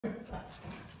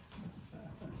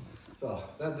So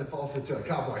that defaulted to a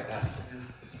cowboy hat.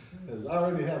 Because I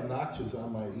already have notches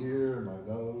on my ear and my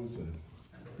nose and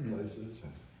places,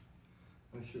 and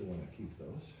I sure want to keep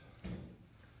those.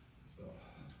 So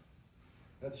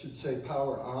that should say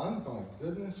power on. My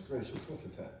goodness gracious, look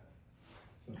at that.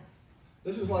 So,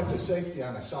 this is like the safety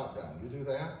on a shotgun. You do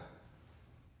that?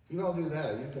 If you don't do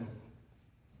that, you can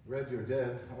red you're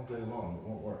dead all day long. It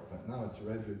won't work. But now it's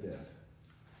red you're dead.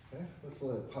 Okay, let's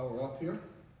let it power up here.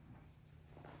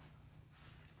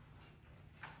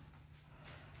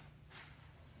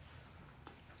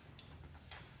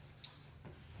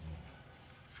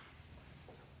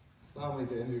 Allow me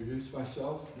to introduce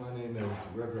myself. My name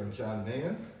is Reverend John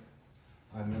Mahon.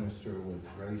 I minister with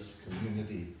Grace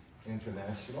Community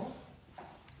International.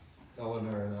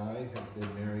 Eleanor and I have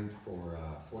been married for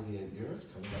 48 years,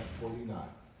 coming up 49.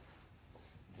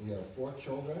 We have 4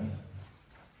 children,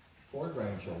 4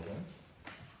 grandchildren.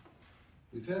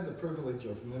 We've had the privilege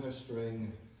of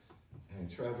ministering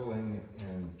and traveling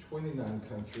in 29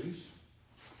 countries,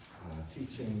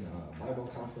 teaching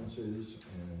Bible conferences,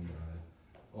 and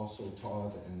also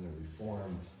taught in the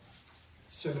Reformed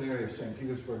Seminary of St.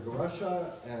 Petersburg,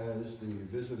 Russia, as the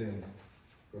visiting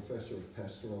professor of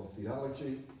pastoral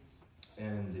theology,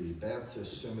 and the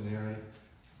Baptist Seminary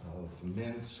of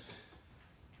Minsk,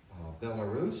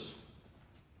 Belarus,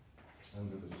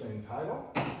 under the same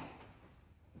title.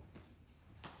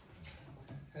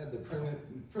 Had the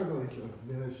privilege of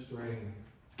ministering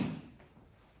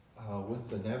with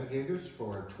the Navigators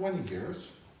for 20 years.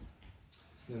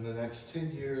 In the next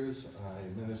 10 years, I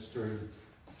ministered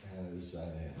as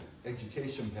an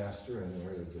education pastor in the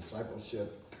area of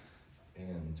discipleship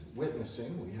and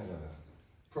witnessing. We had a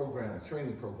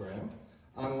training program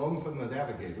on loan from the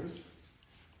Navigators.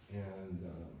 And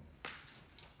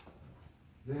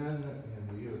then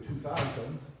in the year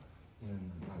 2000,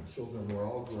 when my children were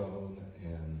all grown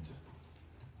and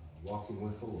walking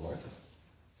with the Lord,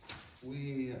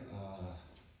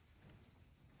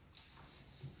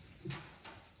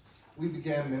 we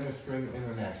began ministering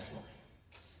internationally,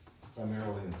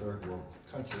 primarily in third world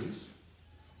countries,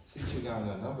 teaching on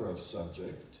a number of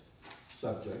subjects,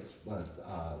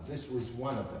 but this was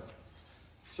one of them.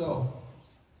 So,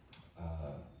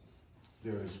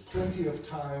 there is plenty of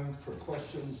time for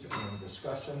questions and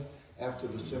discussion after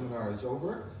the seminar is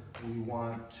over. We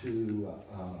want to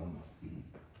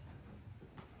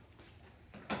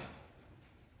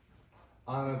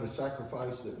honor the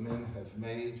sacrifice that men have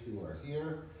made who are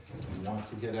here and want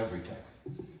to get everything.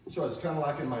 So it's kind of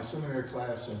like in my seminary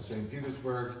class in St.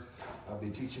 Petersburg. I'll be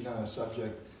teaching on a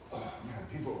subject. Oh man,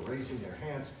 people are raising their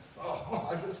hands. Oh,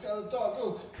 I just got to talk.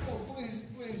 Oh, please,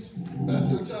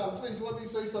 Pastor John, please let me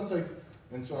say something.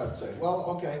 And so I'd say, well,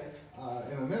 okay,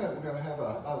 in a minute we're going to have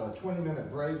a 20-minute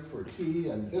break for tea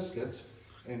and biscuits,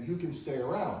 and you can stay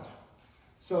around.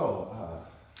 So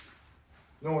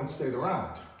no one stayed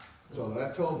around. So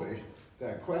that told me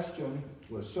that question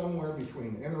was somewhere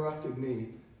between interrupting me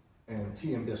and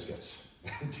tea and biscuits.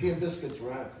 Tea and biscuits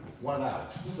went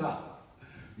out. So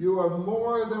you are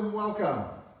more than welcome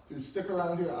to stick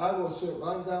around here. I will sit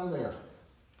right down there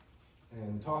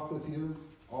and talk with you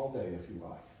all day if you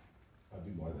like. I'd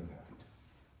be more than happy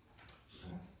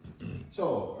to.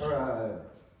 So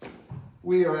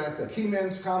we are at the Key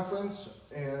Men's Conference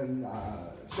in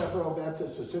Chaparral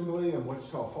Baptist Assembly in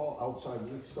Wichita Falls, outside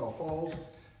Wichita Falls.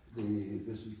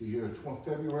 This is the year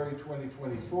February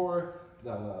 2024.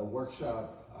 The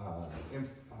workshop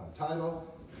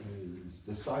title is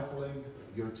Discipling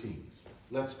Your Teens.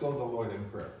 Let's go to the Lord in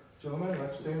prayer. Gentlemen,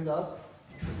 let's stand up.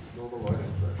 Go to the Lord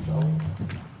in prayer, shall we?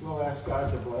 We'll ask God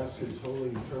to bless His holy,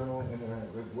 eternal,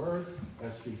 inerrant word.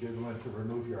 Ask you, gentlemen, to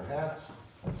remove your hats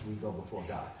as we go before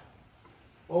God.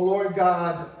 Oh Lord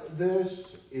God,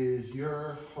 this is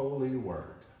your holy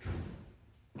word.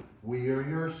 We are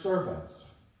your servants.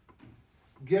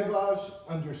 Give us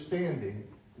understanding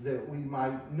that we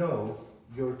might know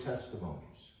your testimonies.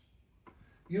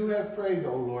 You have prayed,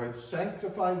 O Lord,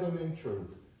 sanctify them in truth.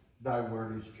 Thy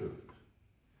word is truth.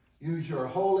 Use your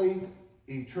holy,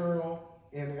 eternal,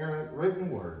 inerrant written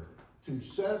word to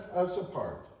set us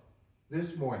apart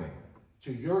this morning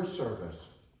to your service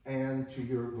and to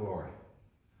your glory.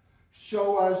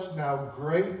 Show us now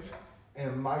great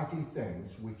and mighty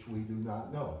things which we do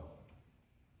not know.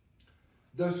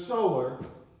 The sower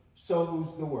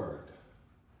sows the word.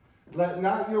 Let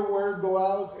not your word go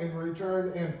out and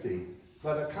return empty,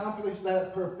 but accomplish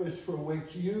that purpose for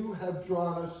which you have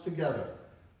drawn us together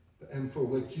and for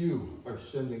which you are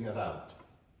sending it out.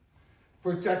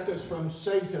 Protect us from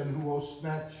Satan, who will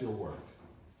snatch your word.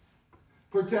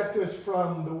 Protect us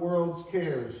from the world's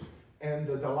cares and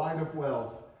the delight of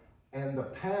wealth, and the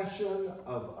passion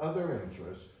of other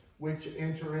interests, which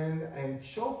enter in and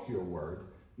choke your word,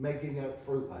 making it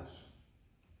fruitless.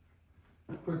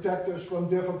 Protect us from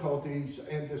difficulties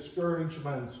and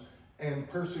discouragements and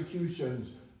persecutions,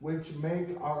 which make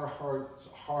our hearts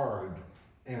hard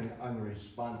and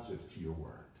unresponsive to your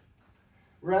word.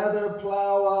 Rather,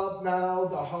 plow up now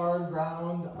the hard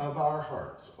ground of our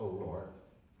hearts, O Lord.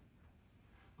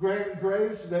 Grant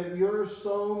grace that your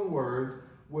sown word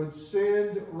would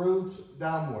send roots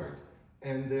downward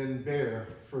and then bear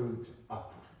fruit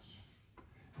upwards.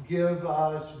 Give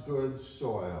us good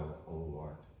soil, O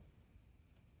Lord.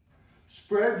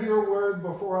 Spread your word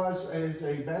before us as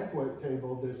a banquet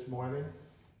table this morning.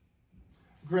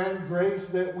 Grant grace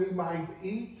that we might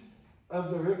eat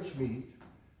of the rich meat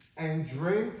and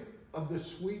drink of the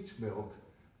sweet milk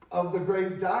of the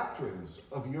great doctrines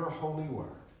of your holy word.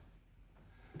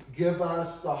 Give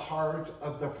us the heart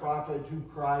of the prophet who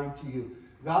cried to you,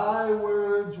 thy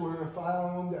words were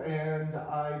found, and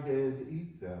I did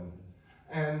eat them,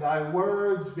 and thy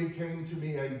words became to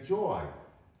me a joy,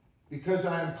 because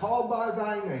I am called by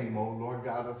thy name, O Lord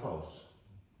God of hosts.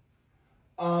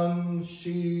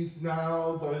 Unsheathe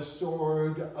now the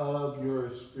sword of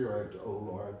your spirit, O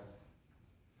Lord.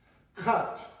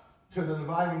 Cut to the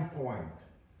dividing point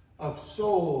of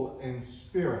soul and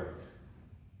spirit,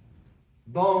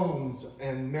 bones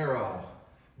and marrow.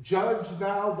 Judge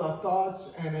now the thoughts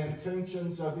and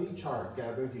intentions of each heart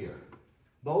gathered here,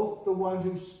 both the one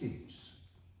who speaks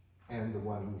and the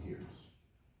one who hears.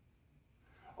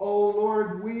 O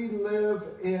Lord, we live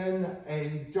in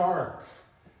a dark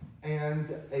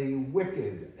and a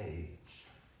wicked age.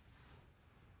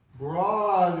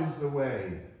 Broad is the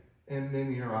way, and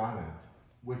many are on it,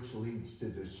 which leads to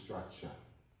destruction.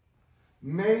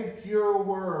 Make your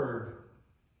word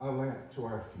a lamp to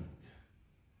our feet.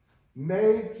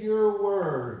 Make your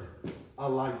word a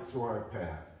light to our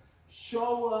path.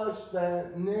 Show us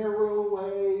that narrow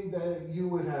way that you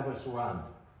would have us run.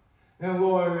 And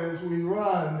Lord, as we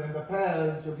run in the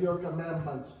paths of your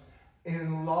commandments,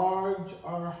 enlarge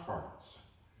our hearts,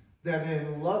 that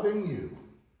in loving you,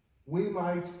 we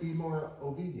might be more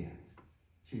obedient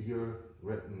to your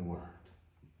written word.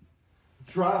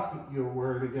 Drop your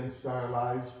word against our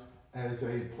lives as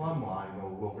a plumb line, O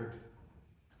Lord.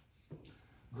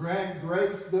 Grant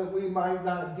grace that we might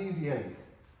not deviate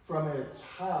from its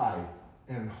high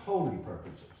and holy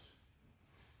purposes.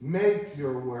 Make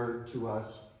your word to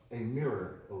us a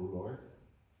mirror, O Lord.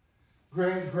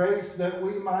 Grant grace that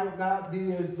we might not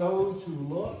be as those who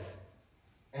look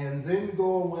and then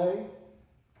go away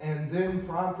and then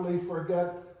promptly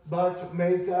forget, but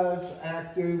make us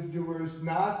active doers,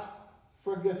 not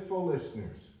forgetful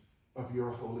listeners of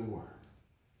your holy word.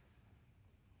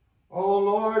 O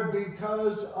Lord,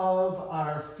 because of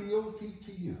our fealty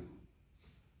to you,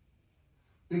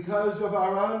 because of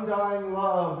our undying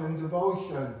love and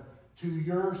devotion to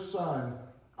your Son,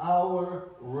 our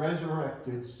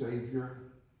resurrected Savior,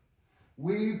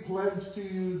 we pledge to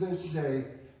you this day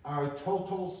our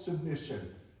total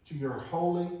submission to your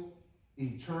holy,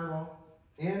 eternal,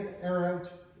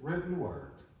 inerrant written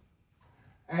word.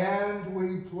 And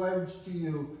we pledge to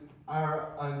you our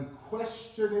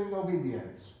unquestioning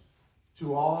obedience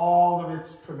to all of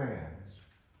its commands.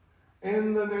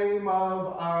 In the name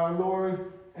of our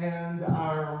Lord and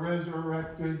our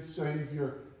resurrected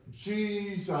Savior,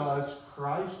 Jesus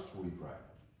Christ, we pray.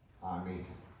 Amen.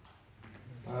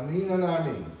 Amen and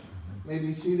amen. May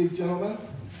be seated, gentlemen.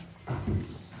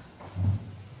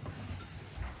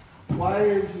 Why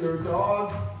is your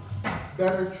dog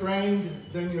better trained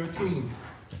than your team?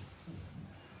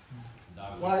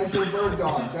 Why is your bird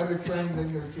dog better trained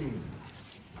than your team?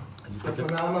 The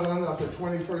phenomenon of the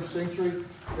 21st century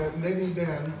that many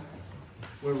men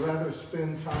would rather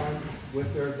spend time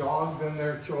with their dog than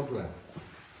their children.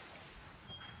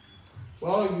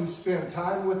 Well, you spend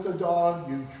time with the dog,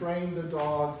 you train the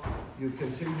dog, you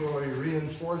continually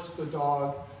reinforce the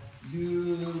dog,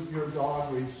 your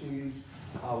dog receives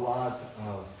a lot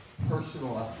of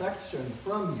personal affection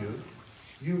from you.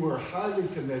 You were highly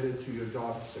committed to your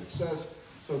dog's success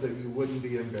so that you wouldn't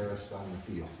be embarrassed on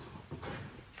the field.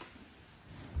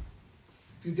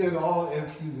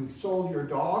 If you sold your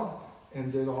dog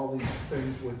and did all these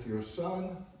things with your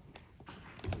son,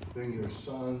 then your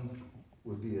son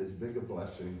would be as big a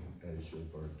blessing as your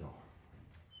bird dog.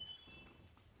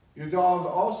 Your dog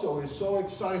also is so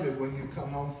excited when you come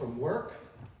home from work,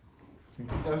 he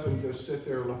doesn't just sit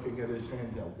there looking at his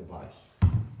handheld device.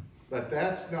 But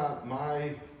that's not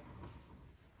my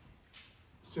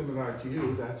seminar to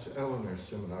you, that's Eleanor's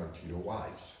seminar to your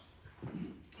wives.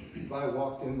 If I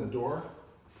walked in the door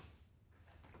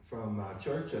from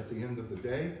church at the end of the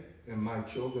day, and my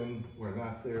children were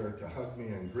not there to hug me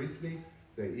and greet me.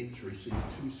 They each received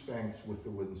 2 spanks with the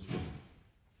wooden spoon.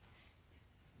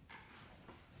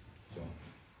 So,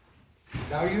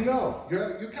 now you know.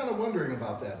 You're kind of wondering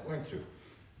about that, weren't you?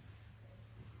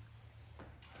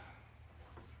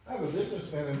 I have a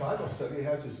businessman in Bible study. He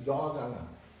has his dog on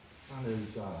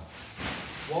his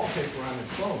wallpaper on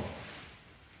his phone.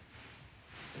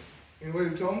 You know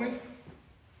what he told me?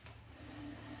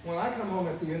 When I come home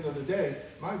at the end of the day,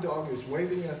 my dog is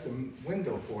waving at the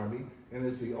window for me and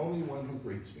is the only one who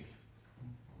greets me.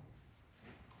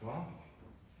 Well,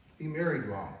 he married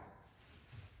wrong.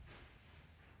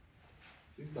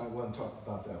 You might want to talk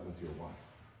about that with your wife.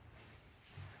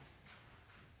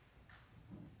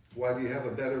 Why do you have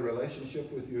a better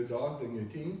relationship with your dog than your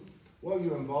team? Well,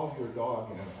 you involve your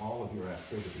dog in all of your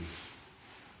activities.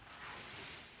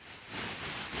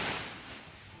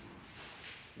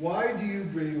 Why do you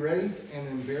berate and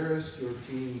embarrass your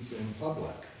teens in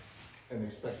public and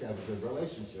expect to have a good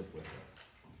relationship with them?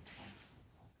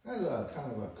 That's a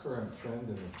kind of a current trend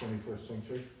in the 21st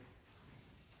century.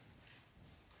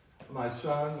 My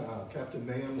son, Captain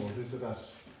Mahon, will visit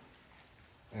us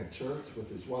at church with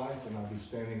his wife, and I'll be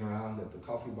standing around at the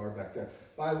coffee bar back there.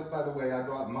 By the way, I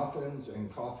brought muffins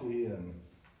and coffee and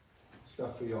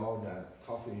stuff for y'all. That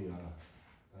coffee,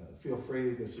 feel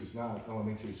free. This is not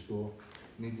elementary school.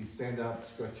 You need to stand up,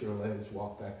 stretch your legs,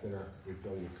 walk back there,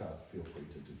 refill your cup. Feel free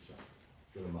to do so.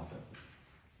 Get a muffin.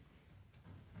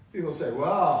 People say,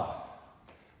 well,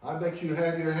 I bet you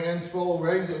had your hands full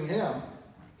raising him.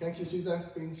 Can't you see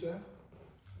that being said?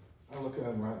 I look at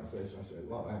him right in the face and I say,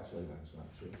 well, actually, that's not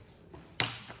true.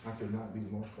 I could not be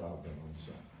more proud than my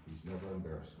son. He's never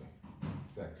embarrassed me.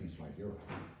 In fact, he's my hero.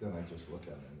 Then I just look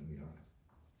at him in the eye.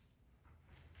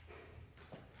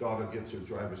 Daughter gets her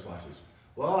driver's license.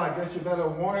 Well, I guess you better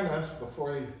warn us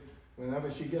whenever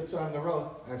she gets on the road.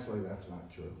 Actually, that's not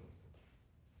true.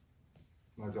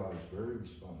 My daughter's very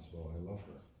responsible. I love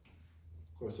her.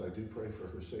 Of course, I do pray for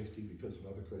her safety because of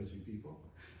other crazy people.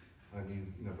 I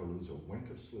never lose a wink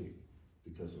of sleep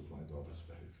because of my daughter's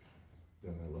behavior.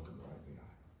 Then I look them right in the eye.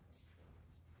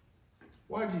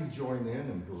 Why do you join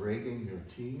in berating your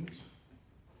teens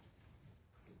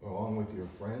along with your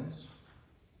friends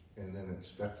and then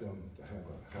expect them to have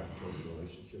a close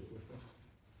relationship with them?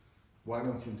 Why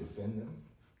don't you defend them?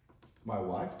 My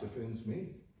wife defends me.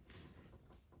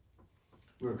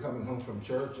 We were coming home from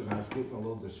church and I was getting a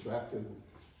little distracted.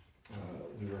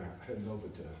 We were heading over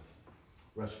to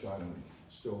restaurant in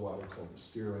Stillwater called the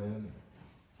Steer Inn.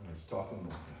 I was talking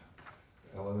with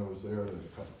Eleanor was there. There's a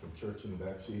couple from church in the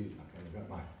back seat. I kind of got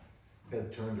my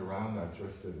head turned around. I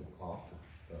drifted off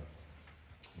to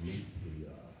meet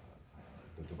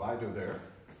the divider there.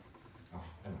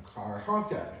 And a car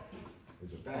honked at me.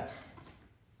 There's a bat.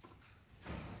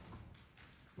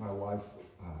 My wife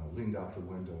leaned out the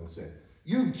window and said,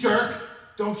 "You jerk!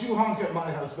 Don't you honk at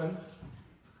my husband."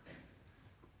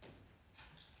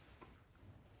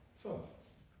 So,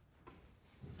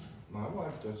 my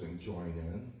wife doesn't join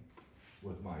in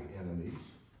with my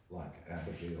enemies like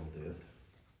Abigail did,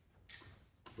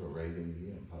 berating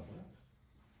me in public.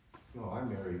 No, I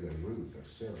married a Ruth, or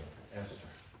Sarah, or Esther.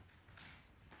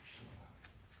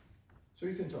 So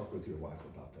you can talk with your wife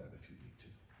about that if you need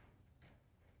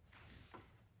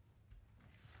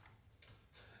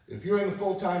to. If you're in the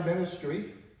full-time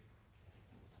ministry,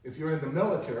 if you're in the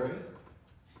military,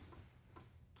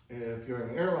 if you're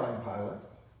an airline pilot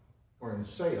or in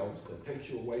sales that takes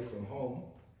you away from home,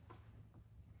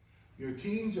 your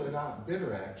teens are not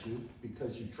bitter at you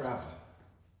because you travel.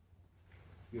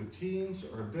 Your teens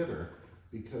are bitter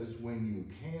because when you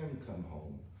can come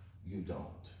home, you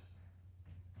don't.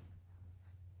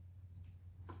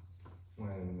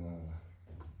 When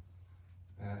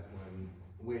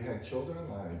we had children,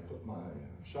 I put my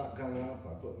shotgun up,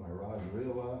 I put my rod and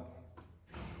reel up,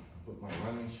 I put my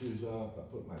running shoes up, I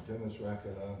put my tennis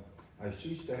racket up. I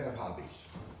ceased to have hobbies.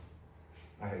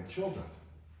 I had children.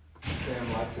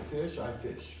 Sam liked to fish, I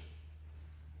fish.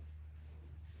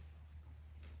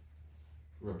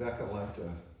 Rebecca liked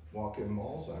to walk in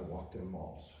malls, I walked in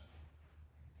malls.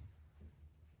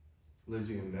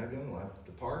 Lizzie and Megan liked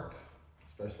the park,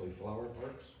 especially flower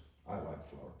parks. I like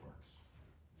flower parks.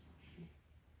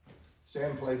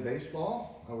 Sam played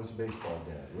baseball, I was a baseball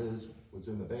dad. Liz was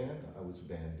in the band, I was a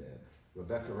band dad.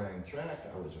 Rebecca ran track,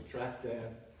 I was a track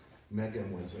dad.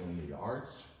 Megan was in the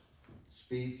arts,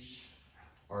 speech,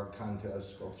 art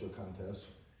contests, sculpture contests.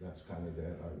 That's kind of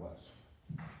dad I was.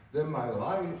 Then my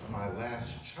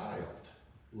last child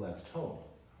left home,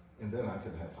 and then I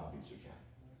could have hobbies again.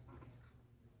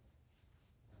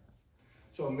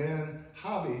 So men,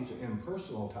 hobbies and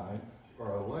personal time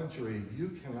are a luxury you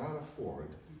cannot afford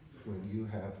when you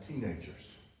have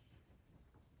teenagers.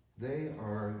 They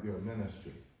are your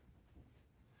ministry.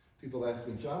 People ask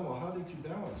me, John, well, how did you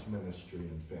balance ministry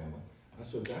and family? I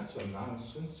said, that's a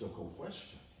nonsensical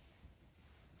question.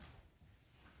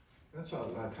 That's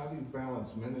like, how do you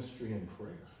balance ministry and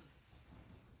prayer?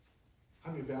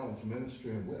 How do you balance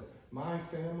ministry and will? My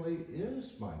family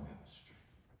is my ministry.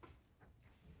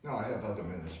 Now, I have other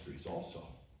ministries also,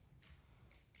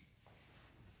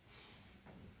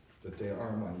 but they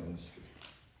are my ministry.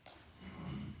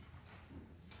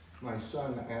 My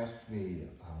son asked me,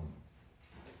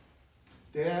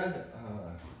 Dad,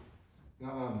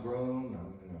 now I'm grown,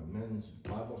 I'm in a men's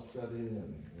Bible study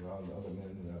and around other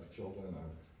men who have children,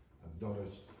 I've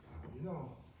noticed,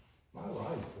 my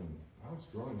life when I was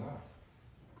growing up,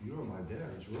 you were my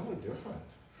dad, was really different.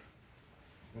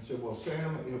 I said, well,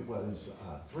 Sam, it was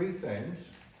 3 things,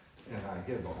 and I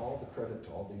give all the credit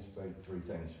to all these 3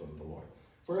 things from the Lord.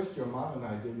 First, your mom and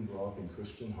I didn't grow up in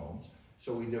Christian homes,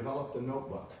 so we developed a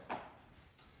notebook.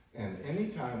 And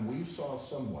anytime we saw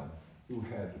someone who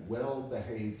had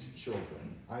well-behaved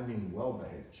children, I mean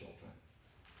well-behaved children,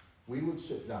 we would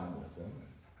sit down with them,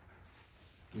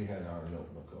 and we had our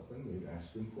notebook open, we'd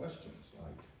ask them questions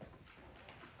like,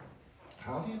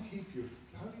 how do you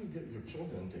get your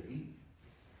children to eat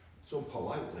so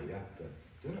politely at the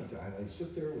dinner time? They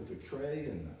sit there with the tray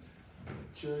and the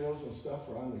Cheerios and stuff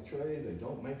are on the tray. They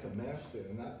don't make a mess. They're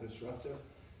not disruptive.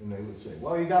 And they would say,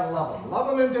 well, you got to love them.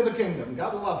 Love them into the kingdom. You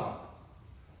got to love them.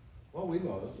 Well, we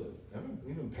noticed that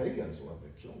even pagans love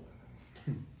their children.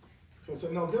 So I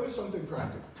said, no, give us something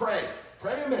practical. Pray.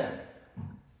 Pray them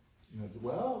in.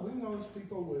 Well, we notice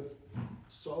people with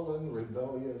sullen,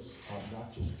 rebellious,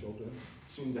 obnoxious children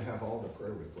seem to have all the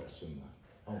prayer requests in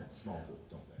the small group,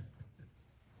 don't they?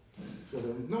 So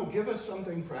then, no, give us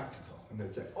something practical. And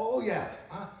they'd say, oh yeah,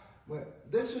 well,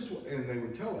 this is what, and they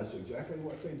would tell us exactly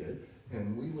what they did,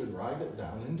 and we would write it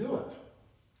down and do it.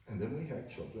 And then we had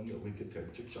children that we could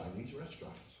take to Chinese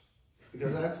restaurants.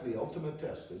 Because that's the ultimate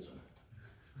test, isn't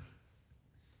it?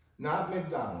 Not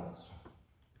McDonald's,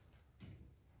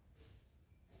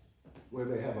 where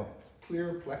they have a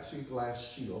clear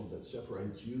plexiglass shield that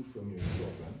separates you from your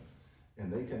children,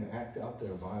 and they can act out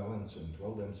their violence and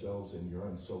throw themselves in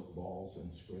urine-soaked balls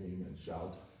and scream and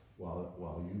shout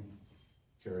while you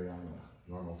carry on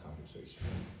a normal conversation.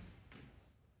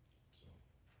 So,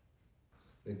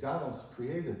 McDonald's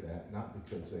created that not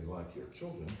because they like your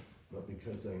children, but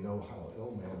because they know how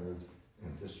ill-mannered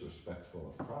and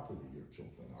disrespectful of property your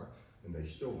children are, and they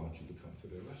still want you to come to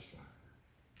their restaurant.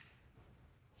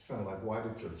 It's kind of like, why do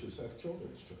churches have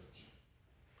children's church?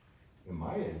 In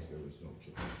my age, there was no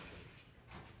children's church.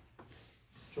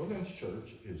 Children's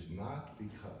church is not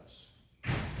because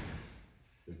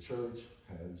the church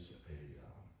has a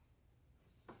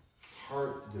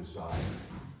heart desire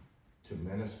to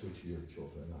minister to your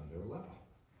children on their level.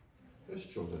 There's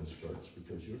children's church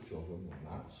because your children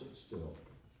will not sit still,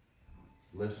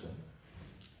 listen,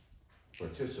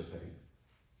 participate,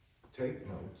 take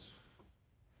notes,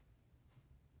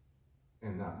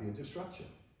 and not be a disruption.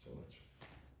 So let's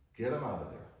get them out of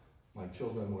there. My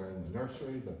children were in the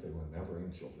nursery, but they were never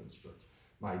in children's church.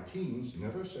 My teens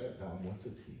never sat down with the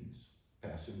teens,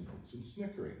 passing notes and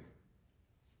snickering.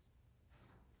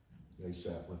 They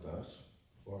sat with us,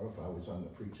 or if I was on the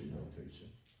preaching rotation,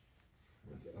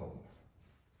 with Eleanor.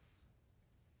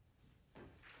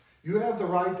 You have the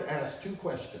right to ask 2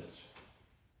 questions.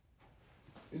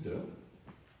 You do.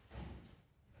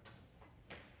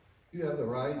 You have the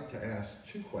right to ask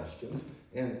 2 questions,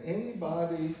 and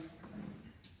anybody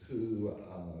who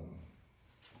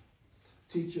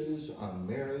teaches on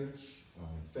marriage, on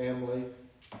family,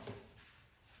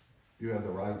 you have the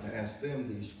right to ask them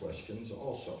these questions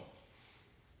also.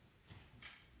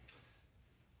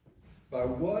 By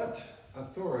what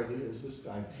authority is this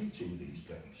guy teaching these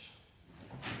things?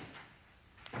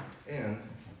 And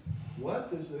what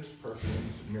does this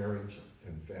person's marriage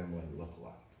and family look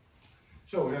like?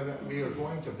 So we are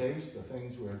going to base the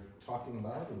things we're talking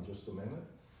about in just a minute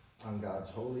on God's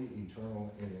holy,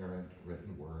 eternal, inerrant,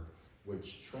 written word,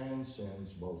 which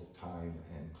transcends both time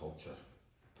and culture.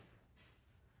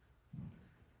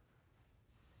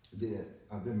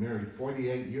 I've been married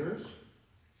 48 years.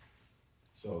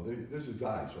 So this is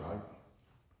guys, right?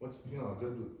 What's, a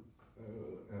good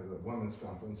at a women's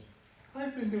conference.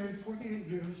 I've been married 48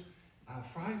 years.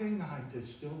 Friday night is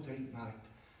still date night.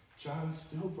 John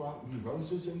still brought me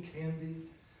roses and candy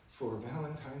for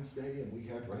Valentine's Day, and we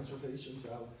had reservations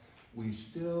out. We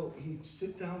still eat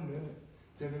sit-down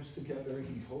dinners together.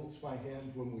 He holds my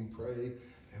hand when we pray,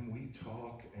 and we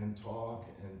talk and talk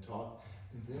and talk,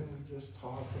 and then we just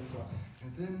talk and talk,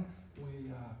 and then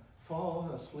we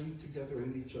fall asleep together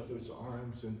in each other's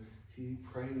arms, and he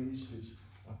prays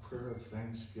a prayer of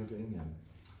thanksgiving,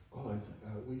 and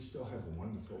we still have a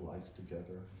wonderful life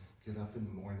together. Get up in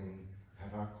the morning,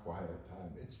 have our quiet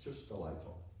time. It's just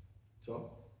delightful.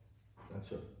 So,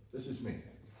 that's it. This is me.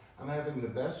 I'm having the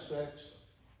best sex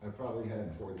I've probably had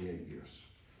in 48 years.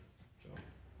 So,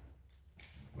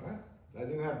 all right? I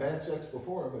didn't have bad sex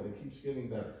before, but it keeps getting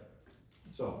better.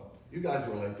 So, you guys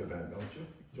relate to that, don't you?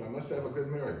 So I must have a good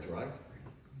marriage, right?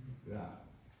 Yeah.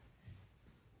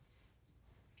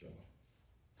 So,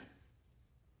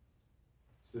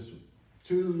 this was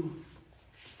 2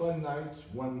 fun nights,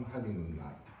 1 honeymoon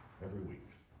night every week.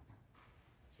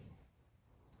 So,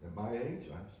 at my age,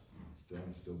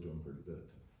 I'm still doing pretty good to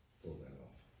pull that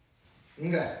off.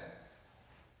 Okay.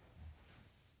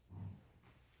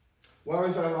 Why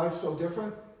is our life so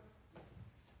different?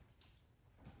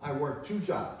 I work 2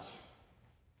 jobs,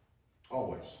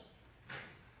 always.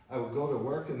 I would go to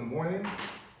work in the morning,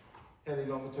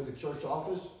 heading over to the church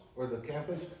office or the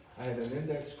campus. I had an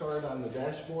index card on the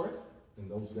dashboard in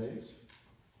those days,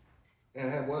 and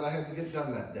I had what I had to get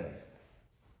done that day.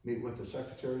 Meet with the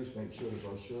secretaries, make sure the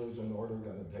brochure is in order,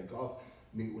 going to take off.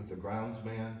 Meet with the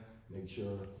groundsman, make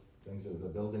sure things are the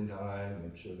building guy,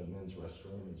 make sure the men's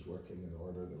restroom is working in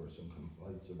order. There were some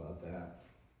complaints about that.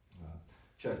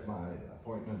 Check my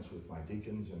appointments with my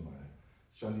deacons and my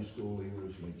Sunday school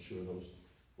leaders, make sure those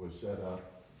were set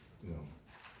up,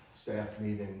 staff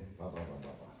meeting, blah, blah, blah,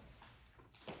 blah,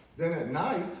 blah. Then at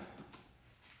night,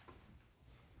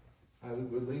 I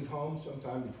would leave home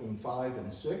sometime between 5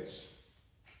 and 6.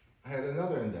 I had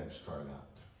another index card out.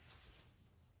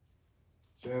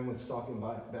 Sam was talking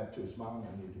back to his mom,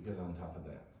 I need to get on top of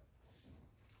that.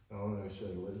 Eleanor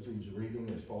said, Lizzie's reading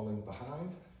is falling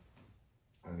behind.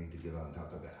 I need to get on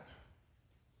top of that.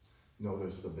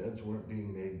 Notice the beds weren't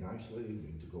being made nicely. You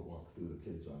need to go walk through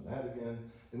the kids on that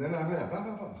again. And then I'm there, blah,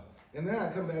 blah, blah. And then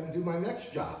I come back and do my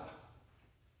next job.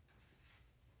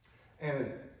 And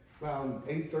at around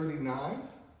 8:39,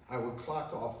 I would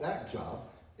clock off that job,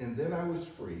 and then I was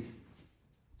free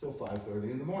till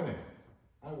 5:30 in the morning.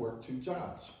 I worked 2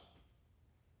 jobs.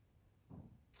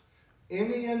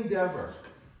 Any endeavor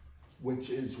which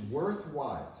is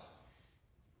worthwhile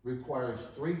requires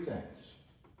 3 things: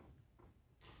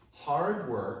 hard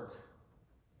work,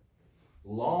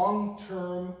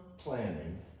 long-term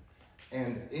planning,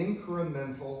 and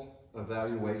incremental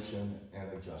evaluation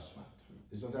and adjustment.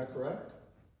 Isn't that correct?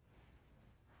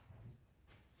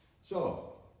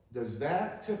 So, does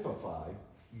that typify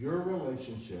your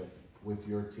relationship with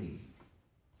your team?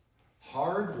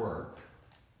 Hard work,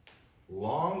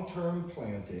 long-term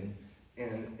planning,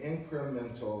 and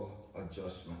incremental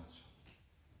adjustments.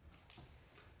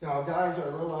 Now, guys, I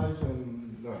realize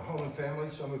in the home and family,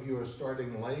 some of you are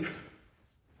starting late.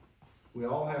 We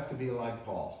all have to be like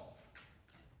Paul.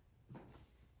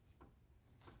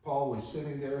 Paul was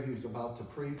sitting there, he was about to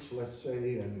preach, let's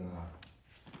say in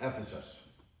Ephesus,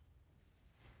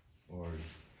 or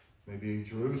maybe in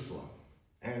Jerusalem,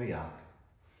 Antioch.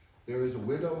 There is a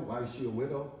widow. Why is she a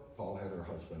widow? Paul had her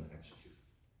husband executed.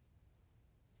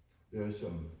 There's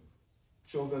some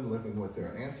children living with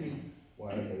their auntie.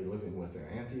 Why are they living with their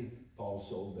auntie? Paul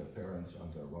sold their parents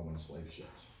onto Roman slave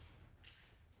ships.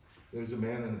 There's a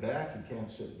man in the back, he can't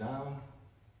sit down.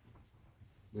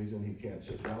 The reason he can't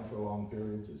sit down for long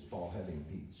periods is Paul had him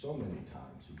beat so many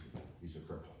times, he's a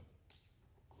cripple.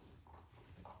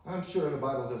 I'm sure the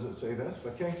Bible doesn't say this,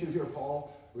 but can't you hear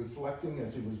Paul reflecting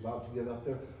as he was about to get up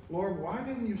there? Lord, why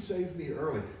didn't you save me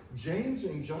early? James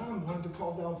and John wanted to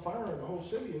call down fire on the whole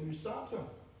city and you stopped them.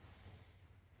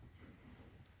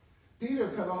 Peter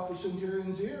cut off the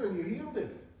centurion's ear and you healed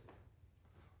him.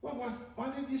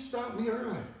 Why did you stop me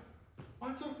early?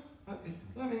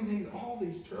 Let me made all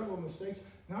these terrible mistakes.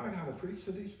 Now I got to preach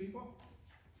to these people?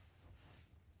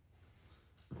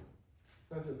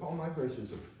 I said, Paul, my grace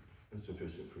is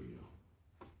sufficient for you.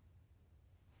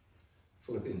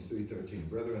 Philippians 3:13,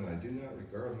 brethren, I do not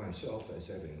regard myself as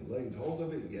having laid hold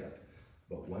of it yet,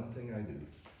 but one thing I do,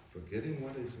 forgetting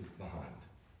what is behind,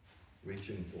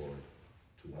 reaching forward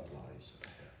to what lies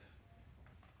ahead.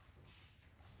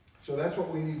 So that's what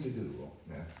we need to do,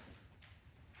 man.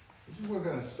 This is where we're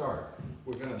going to start.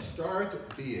 We're going to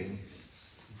start being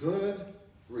good,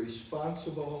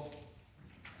 responsible,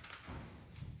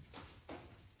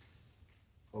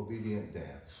 obedient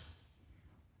dads.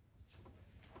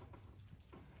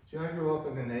 See, I grew up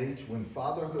in an age when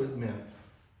fatherhood meant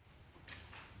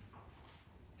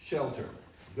shelter,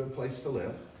 a good place to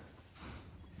live,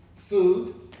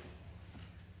 food,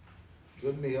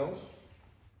 good meals,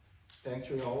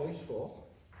 Pantry always full.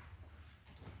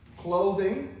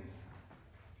 Clothing.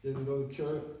 Didn't go to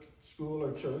church, school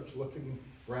or church looking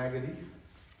raggedy.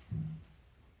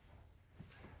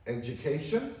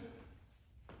 Education.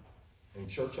 And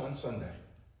church on Sunday.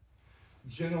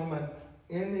 Gentlemen,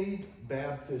 any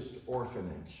Baptist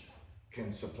orphanage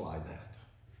can supply that.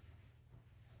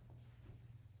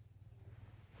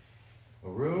 A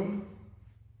room,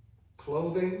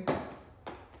 clothing,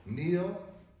 meal,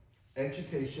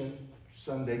 education,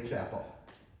 Sunday chapel.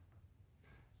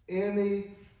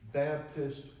 Any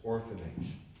Baptist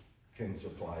orphanage can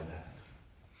supply that.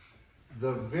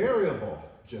 The variable,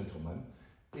 gentlemen,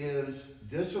 is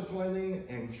disciplining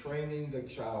and training the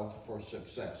child for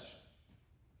success.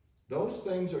 Those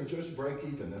things are just break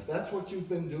even. If that's what you've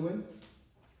been doing,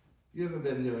 you haven't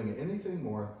been doing anything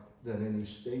more than any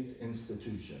state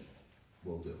institution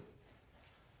will do.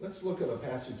 Let's look at a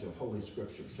passage of Holy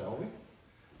Scripture, shall we?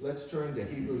 Let's turn to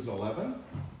Hebrews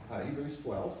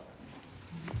 12.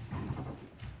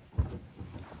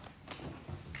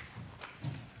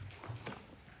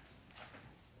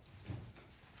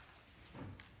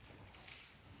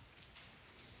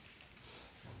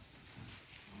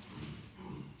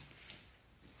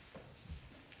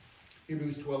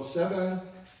 Hebrews 12:7,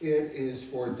 it is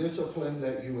for discipline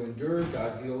that you endure.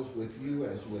 God deals with you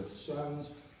as with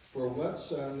sons. For what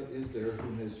son is there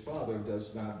whom his father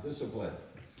does not discipline?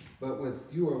 But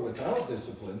you are without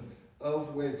discipline,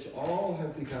 of which all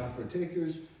have become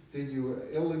partakers, then you are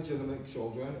illegitimate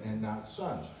children and not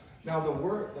sons. Now the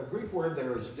Greek word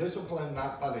there is discipline,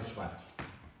 not punishment.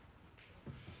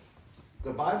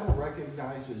 The Bible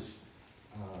recognizes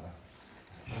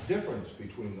a difference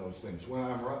between those things. When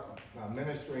I'm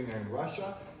ministering in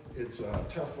Russia, it's a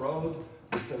tough road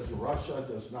because Russia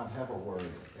does not have a word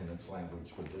in its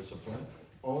language for discipline,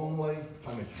 only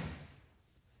punishment.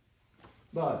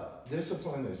 But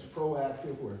discipline is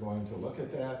proactive. We're going to look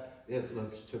at that. It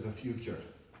looks to the future.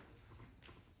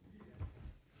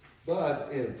 But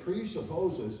it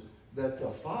presupposes that the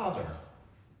father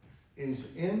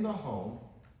is in the home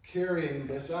carrying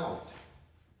this out.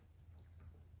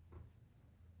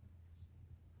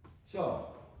 So,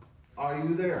 are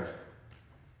you there?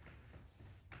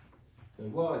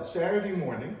 Well, it's Saturday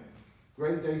morning,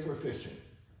 great day for fishing.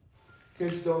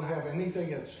 Kids don't have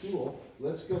anything at school,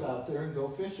 let's get out there and go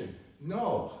fishing.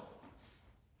 No.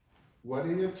 What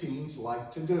do your teens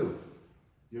like to do?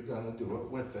 You're going to do it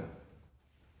with them.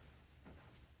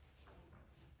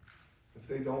 If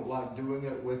they don't like doing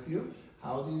it with you,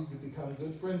 how do you become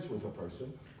good friends with a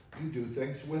person? You do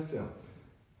things with them.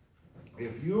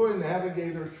 If you are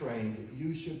navigator trained,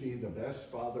 you should be the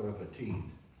best father of a teen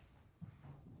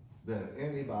than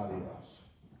anybody else.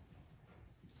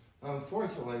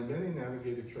 Unfortunately, many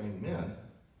navigator trained men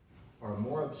are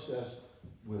more obsessed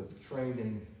with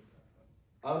training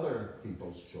other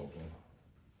people's children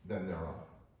than their own.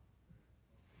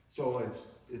 So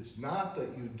it's not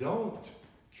that you don't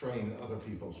train other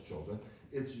people's children,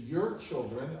 it's your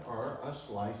children are a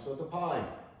slice of the pie.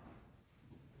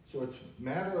 So it's a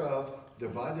matter of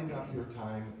dividing up your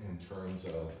time in terms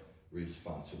of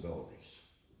responsibilities.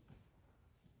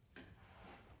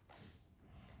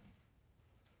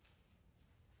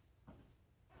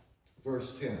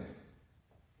 Verse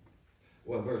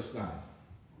 9.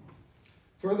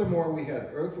 Furthermore, we had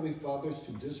earthly fathers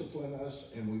to discipline us,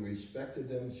 and we respected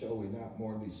them. Shall we not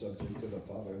more be subject to the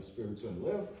Father of spirits and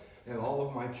live? And all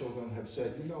of my children have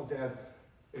said, you know, Dad,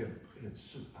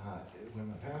 when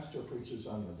the pastor preaches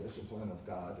on the discipline of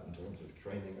God in terms of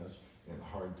training us in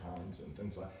hard times and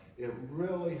things like that, it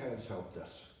really has helped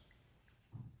us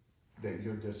that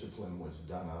your discipline was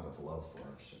done out of love for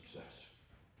our success.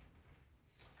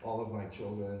 All of my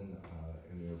children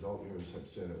in the adult years have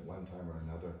said at one time or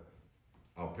another,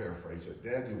 I'll paraphrase it,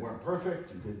 Dad, you weren't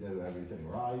perfect, you didn't do everything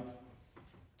right.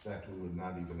 In fact, we would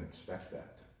not even expect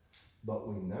that. But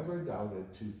we never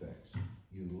doubted two things.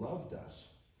 You loved us,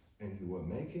 and you were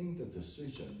making the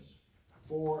decisions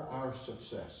for our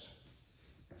success.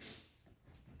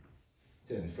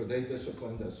 10, for they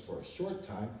disciplined us for a short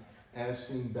time, as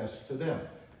seemed best to them.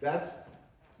 That's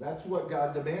what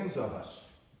God demands of us.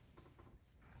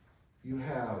 You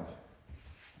have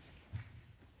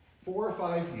 4 or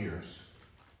 5 years,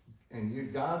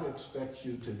 and God expects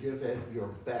you to give it your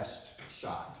best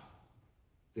shot.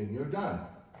 Then you're done.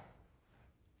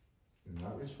 You're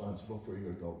not responsible for your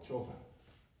adult children.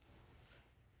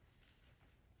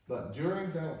 But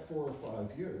during that 4 or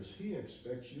 5 years, He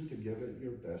expects you to give it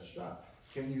your best shot.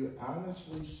 Can you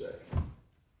honestly say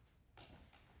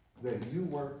that you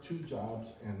work 2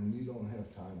 jobs and you don't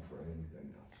have time for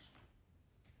anything else?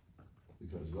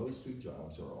 Because those 2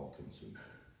 jobs are all consuming.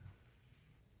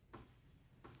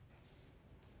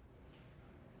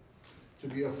 To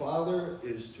be a father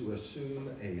is to assume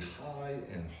a high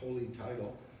and holy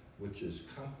title, which is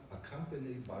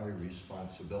accompanied by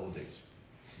responsibilities.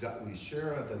 That we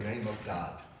share the name of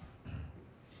God.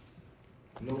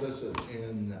 Notice that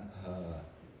in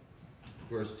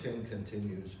verse 10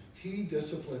 continues, He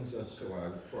disciplines us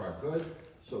for our good,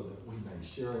 so that we may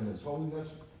share in His holiness.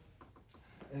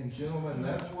 And gentlemen,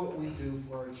 that's what we do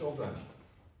for our children.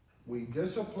 We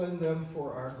discipline them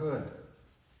for our good.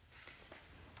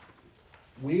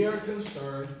 We are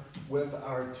concerned with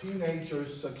our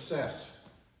teenagers' success.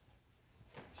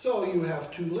 So you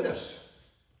have two lists.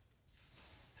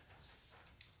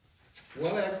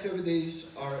 What activities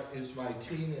is my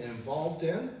teen involved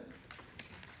in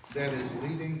that is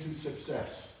leading to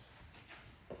success?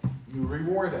 You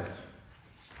reward it.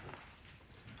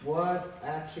 What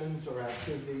actions or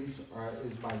activities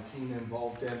is my teen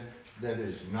involved in that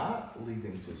is not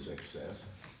leading to success?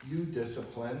 You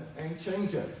discipline and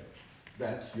change it.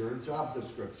 That's your job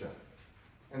description.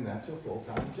 And that's a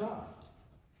full-time job.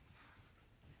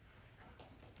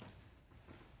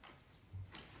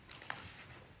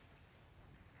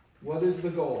 What is the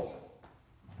goal?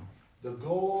 The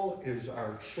goal is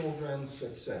our children's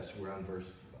success. We're on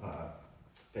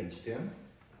page 10.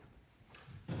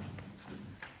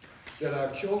 That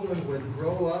our children would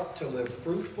grow up to live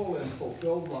fruitful and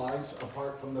fulfilled lives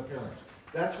apart from the parents.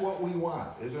 That's what we want,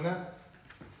 isn't it?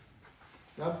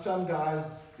 Not some guy,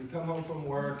 you come home from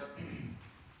work,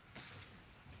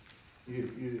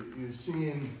 you see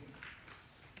him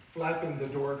flapping the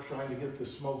door trying to get the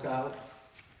smoke out.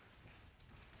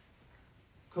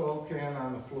 Coke can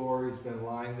on the floor, he's been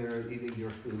lying there eating your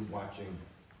food, watching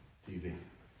TV.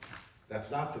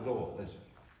 That's not the goal, is it?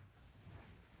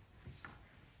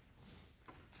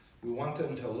 We want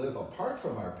them to live apart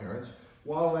from our parents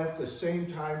while at the same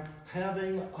time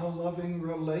having a loving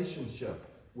relationship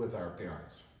with our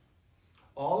parents.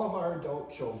 All of our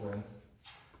adult children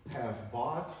have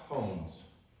bought homes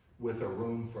with a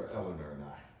room for Eleanor and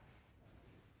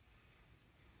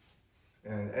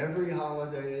I. And every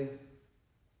holiday,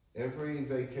 every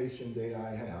vacation day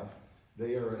I have,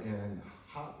 they are in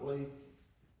hotly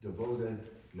devoted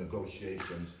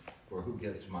negotiations for who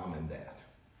gets mom and dad.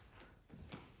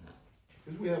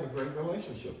 Because we have a great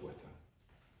relationship with them.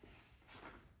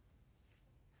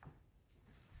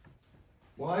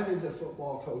 Why did the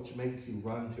football coach make you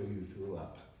run till you threw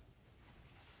up?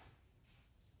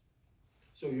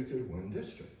 So you could win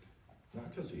district,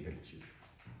 not because he hates you.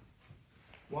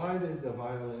 Why did the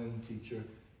violin teacher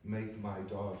make my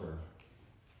daughter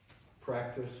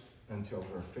practice until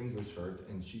her fingers hurt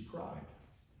and she cried?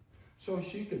 So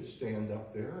she could stand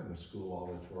up there in the school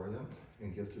auditorium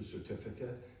and get the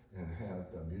certificate and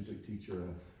have the music teacher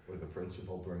or the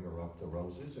principal bring her up the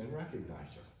roses and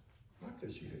recognize her. Not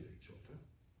because she hated children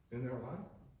in their life.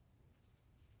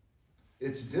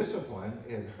 It's discipline,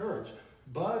 it hurts,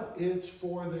 but it's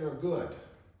for their good.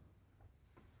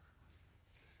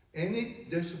 Any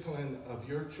discipline of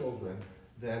your children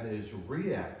that is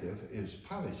reactive is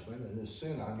punishment and is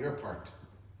sin on your part.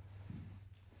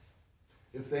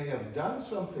 If they have done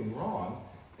something wrong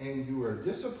and you are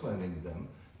disciplining them,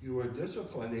 you are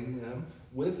disciplining them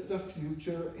with the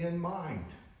future in mind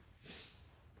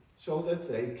so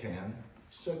that they can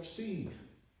succeed.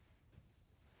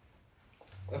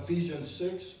 Ephesians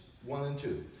 6, 1 and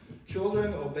 2.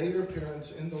 Children, obey your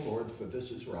parents in the Lord, for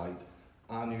this is right.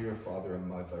 Honor your father and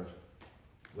mother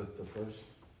with the first,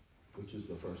 which is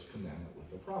the first commandment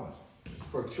with the promise.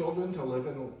 For children to live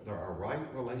in a right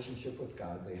relationship with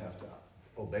God, they have to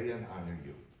obey and honor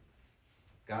you.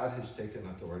 God has taken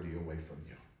authority away from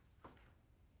you.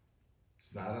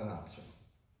 It's not an option.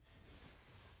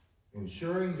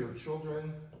 Ensuring your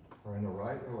children are in a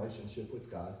right relationship with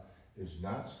God is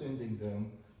not sending them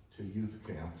to youth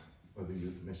camp or the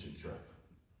youth mission trip.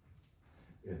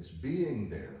 It's being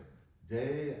there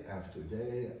day after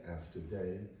day after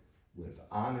day with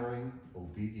honoring,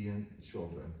 obedient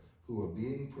children who are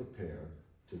being prepared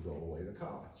to go away to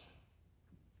college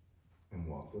and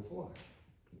walk with Lord.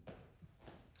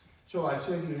 So I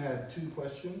said you had two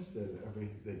questions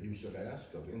that you should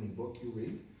ask of any book you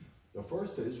read. The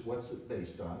first is, what's it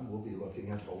based on? We'll be looking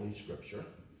at Holy Scripture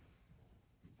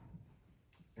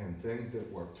and things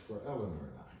that worked for Eleanor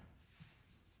and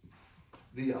I.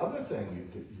 The other thing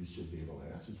you should be able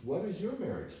to ask is, what does your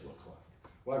marriage look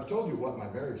like? Well, I've told you what my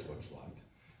marriage looks like.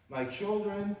 My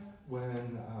children,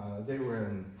 when they were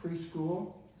in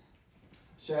preschool,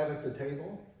 sat at the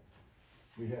table.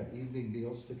 We had evening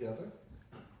meals together.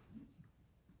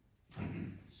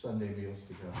 Sunday meals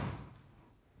together.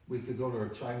 We could go to a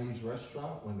Chinese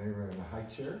restaurant when they were in a high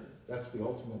chair. That's the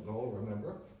ultimate goal,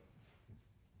 remember?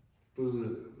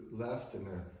 food left, and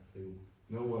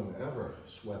no one ever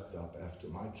swept up after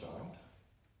my child.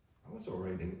 I was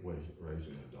already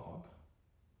raising a dog.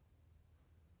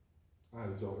 I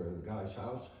was over at a guy's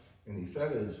house, and he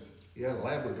had a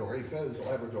Labrador. He fed his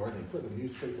Labrador, and he put a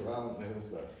newspaper out, and there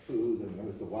was the food, and there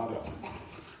was the water.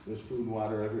 There's food and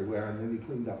water everywhere, and then he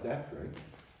cleaned up after him.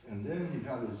 And then he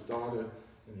got his daughter,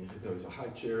 and there was a high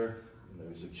chair, and there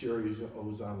was a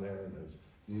Cheerios on there, and there's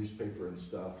newspaper and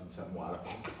stuff, and some water.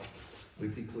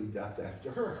 He cleaned up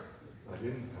after her. I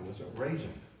wasn't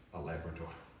raising a Labrador.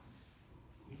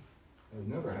 It would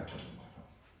never happen in my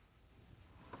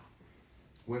home.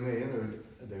 When they entered,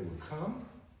 they would come.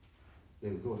 They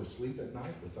would go to sleep at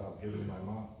night without giving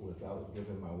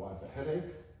my wife a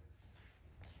headache.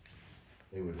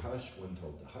 They would hush when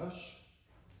told to hush.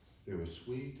 They were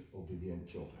sweet, obedient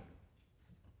children.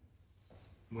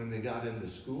 When they got into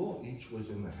school, each was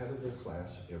in the head of their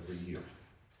class every year.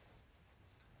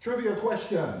 Trivia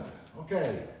question.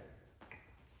 Okay.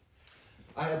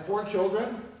 I had 4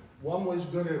 children. One was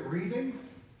good at reading.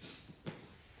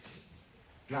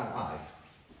 Not I.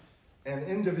 An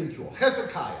individual.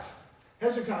 Hezekiah.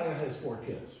 Hezekiah has 4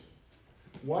 kids.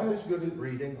 One is good at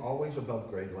reading, always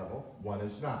above grade level. One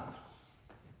is not.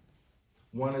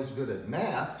 One is good at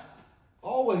math,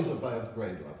 always above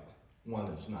grade level. One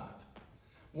is not.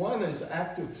 One is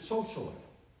active socially,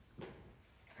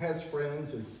 has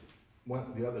friends,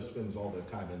 the other spends all their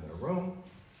time in their room.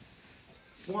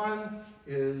 One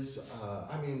is,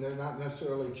 they're not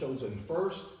necessarily chosen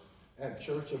first at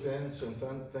church events and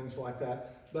things like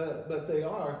that, but they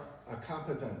are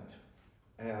competent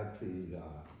at the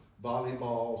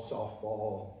volleyball,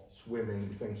 softball, swimming,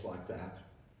 things like that,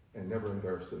 and never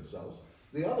embarrass themselves.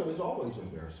 The other is always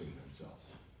embarrassing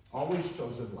themselves, always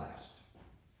chosen last.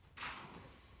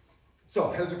 So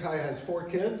Hezekiah has 4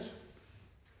 kids,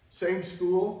 same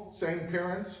school, same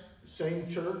parents, same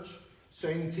church,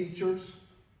 same teachers,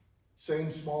 same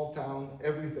small town,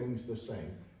 everything's the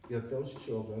same. Yet those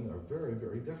children are very,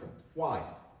 very different. Why?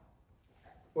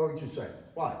 What would you say?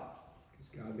 Why?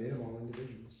 Because God made them all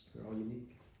individuals. They're all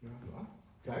unique.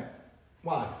 Okay.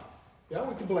 Why? Yeah,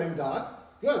 we can blame God.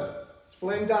 Good. Let's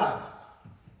blame God.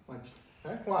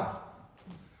 Okay. Why?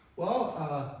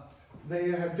 Well,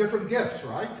 they have different gifts,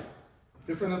 right?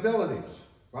 Different abilities,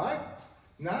 right?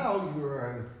 Now you're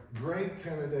a great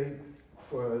candidate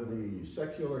for the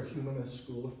secular humanist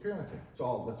school of parenting. It's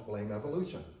all, let's blame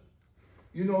evolution.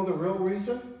 You know the real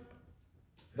reason?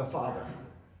 The father.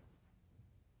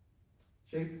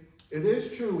 See, it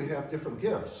is true we have different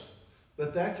gifts,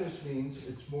 but that just means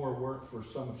it's more work for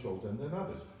some children than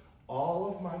others. All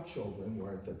of my children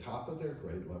were at the top of their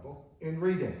grade level in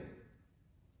reading.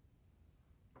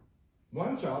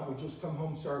 One child would just come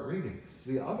home and start reading.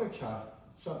 The other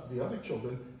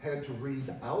children had to read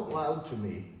out loud to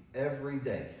me every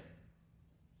day.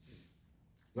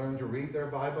 Learn to read their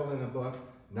Bible in a book,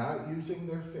 not using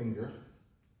their finger,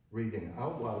 reading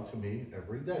out loud to me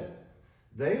every day.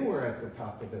 They were at the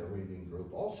top of their reading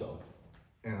group also,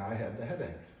 and I had the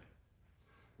headache.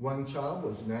 One child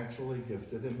was naturally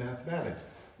gifted in mathematics.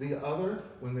 The other,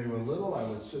 when they were little, I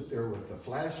would sit there with the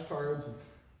flashcards.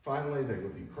 Finally, they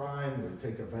would be crying, we'd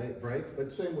take a break,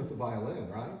 but same with the violin,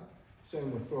 right?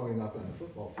 Same with throwing up on the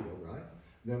football field, right?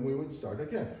 Then we would start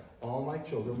again. All my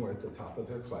children were at the top of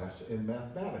their class in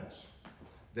mathematics.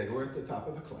 They were at the top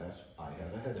of the class, I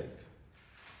had a headache.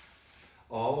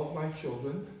 All of my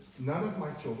children, none of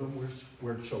my children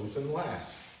were chosen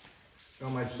last. Now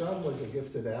my son was a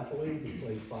gifted athlete, he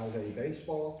played 5A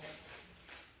baseball.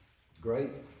 Great.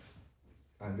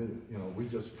 We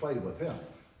just played with him.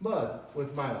 But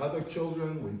with my other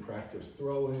children, we practiced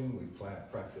throwing, we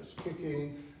practiced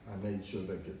kicking, I made sure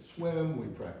they could swim, we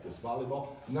practiced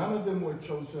volleyball. None of them were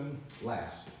chosen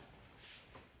last.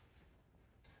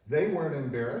 They weren't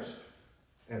embarrassed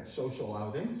at social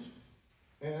outings,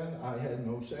 and I had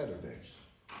no Saturdays.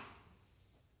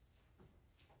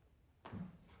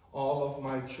 All of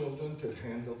my children could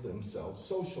handle themselves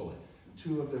socially.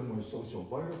 2 of them were social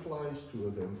butterflies, 2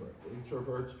 of them were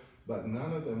introverts, but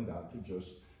none of them got to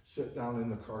just sit down in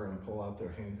the car and pull out their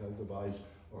handheld device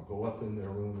or go up in their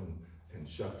room and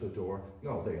shut the door.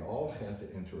 No, they all had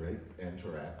to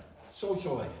interact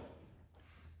socially.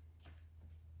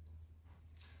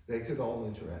 They could all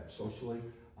interact socially.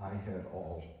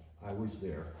 I was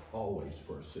there always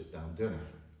for a sit-down dinner,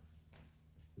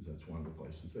 because that's one of the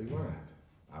places they learn at.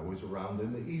 I was around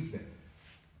in the evening.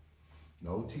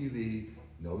 No TV,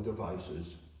 no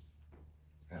devices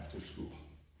after school.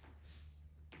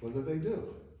 What do?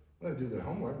 Well, they do their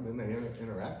homework, and then they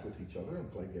interact with each other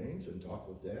and play games and talk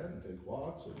with dad and take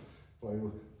walks and play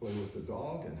with the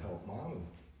dog and help mom.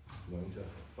 learn to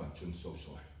function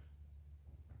socially.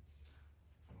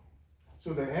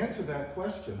 So the answer to that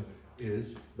question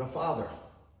is the father.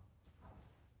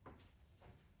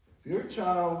 If your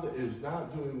child is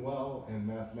not doing well in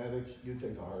mathematics, you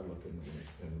take a hard look in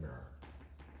the mirror.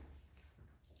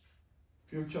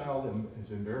 If your child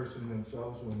is embarrassing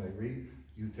themselves when they read,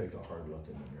 you take a hard look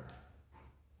in the mirror.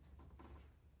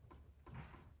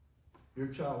 Your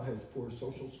child has poor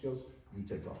social skills, you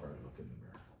take a hard look in the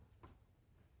mirror.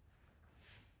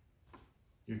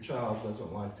 Your child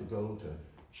doesn't like to go to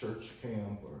church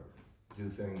camp or do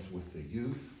things with the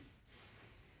youth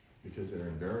because they're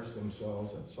embarrassed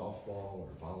themselves at softball or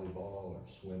volleyball or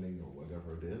swimming or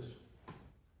whatever it is,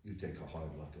 you take a hard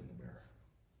look in the mirror.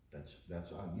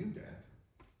 That's on you, Dad.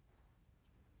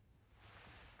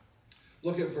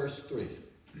 Look at verse 3.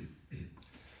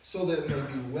 So that it may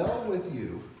be well with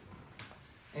you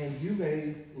and you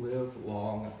may live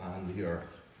long on the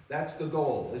earth. That's the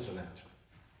goal, isn't it?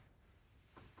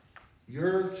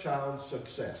 Your child's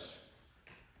success.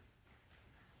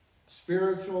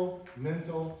 Spiritual,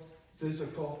 mental,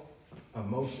 physical,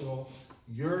 emotional,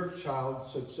 your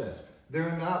child's success.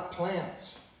 They're not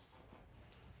plants.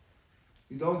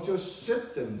 You don't just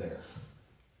sit them there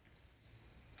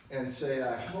and say,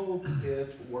 I hope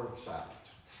it works out.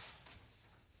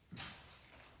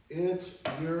 It's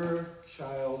your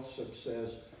child's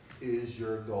success is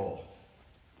your goal.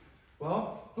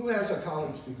 Well, who has a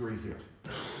college degree here?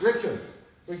 Richard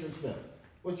Smith.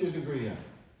 What's your degree in?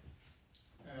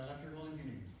 Electrical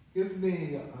engineering. Give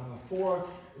me 4.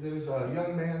 There's a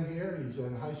young man here. He's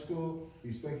in high school.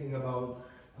 He's thinking about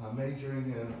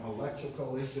majoring in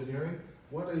electrical engineering.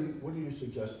 What are you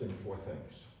suggesting 4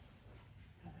 things?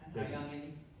 How young is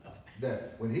he? Oh.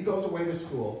 That when he goes away to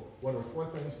school, what are 4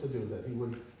 things to do that he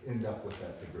would end up with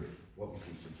that degree? What would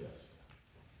you suggest?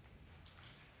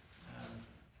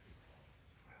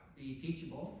 Be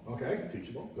teachable. Okay,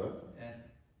 teachable, good.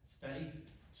 Study.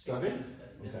 Study?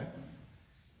 Okay. Okay.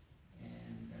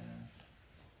 And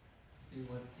do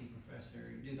what the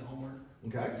professor, do the homework.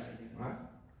 Okay, all right.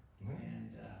 Mm-hmm. And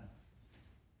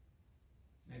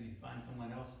maybe find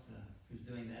someone else who's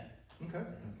doing that. Okay,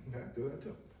 do that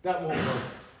too. That won't work.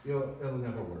 It'll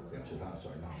never work, Richard. I'm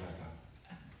sorry, no,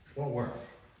 that won't work.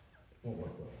 Won't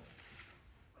work well.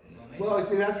 Well,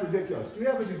 see, that's ridiculous. Do you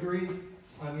have a degree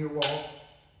on your wall?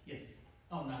 Yes.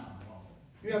 Oh, not on the wall.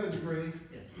 You have a degree?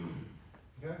 Yes.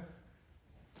 Okay?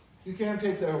 You can't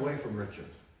take that away from Richard.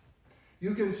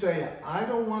 You can say, I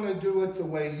don't want to do it the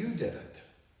way you did it.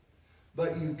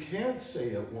 But you can't say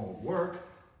it won't work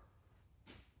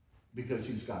because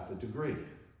he's got the degree.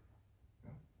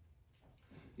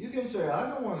 You can say, I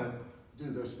don't want to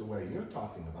do this the way you're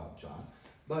talking about, John,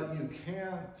 but you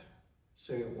can't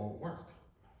say it won't work.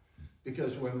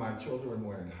 Because when my children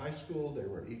were in high school, they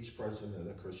were each president of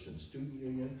the Christian Student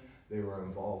Union. They were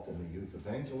involved in the Youth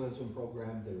Evangelism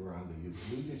Program. They were on the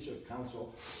Youth Leadership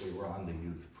Council. They were on the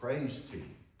Youth Praise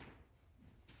Team.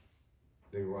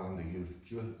 They were on the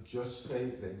Youth Just Say,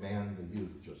 they manned the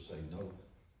Youth Just Say No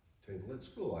table at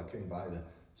school. I came by to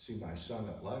see my son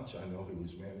at lunch. I know he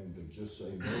was manning the Just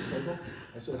Say No table.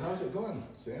 I said, how's it going,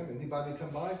 Sam? Anybody come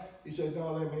by? He said,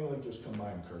 no, they mainly just come by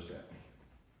and curse at me.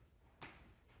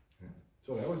 Yeah.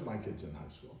 So that was my kids in high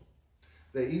school.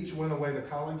 They each went away to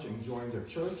college and joined a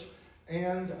church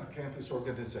and a campus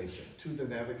organization, To the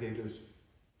Navigators,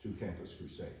 to Campus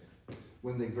Crusade.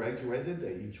 When they graduated,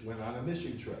 they each went on a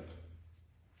mission trip.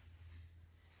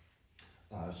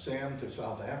 Sam to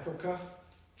South Africa,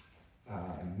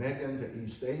 Megan to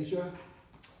East Asia,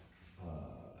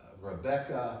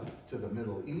 Rebecca to the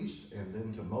Middle East, and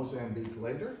then to Mozambique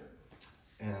later,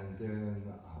 and then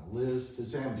Liz to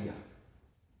Zambia.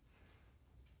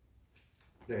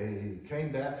 They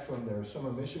came back from their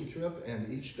summer mission trip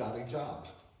and each got a job,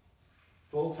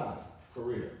 full-time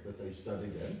career that they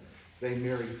studied in. They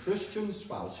married Christian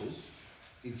spouses,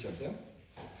 each of them,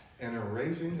 and are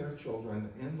raising their children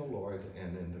in the Lord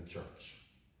and in the church.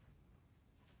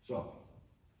 So,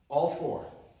 all 4,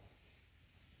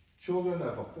 children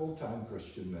of a full-time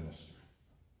Christian minister.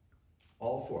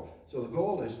 All 4. So the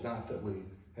goal is not that we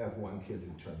have one kid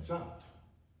who turns out.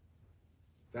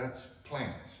 That's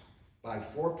plants. Buy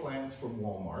 4 plants from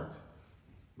Walmart.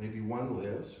 Maybe 1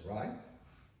 lives, right?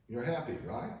 You're happy,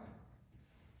 right?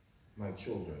 My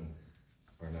children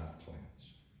are not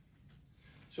plants.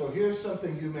 So here's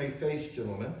something you may face,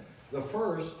 gentlemen. The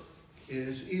first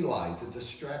is Eli, the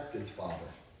distracted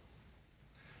father.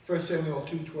 1 Samuel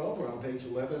 2:12, we're on page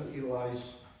 11.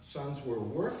 Eli's sons were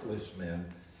worthless men.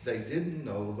 They didn't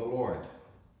know the Lord.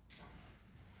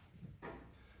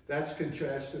 That's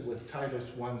contrasted with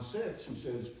Titus 1:6, who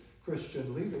says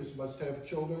Christian leaders must have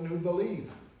children who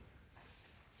believe.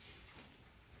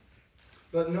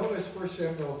 But notice 1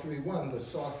 Samuel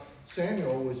 3:1,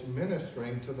 Samuel was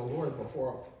ministering to the Lord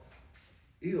before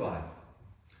Eli.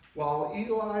 While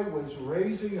Eli was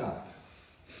raising up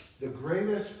the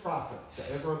greatest prophet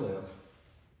to ever live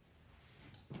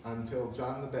until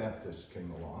John the Baptist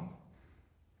came along,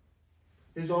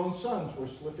 his own sons were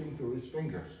slipping through his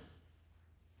fingers.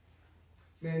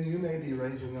 Man, you may be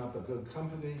raising up a good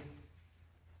company.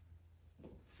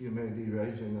 You may be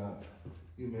raising up,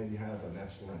 you may have an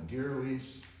excellent deer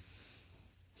lease.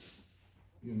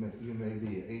 You may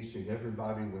be acing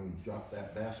everybody when you drop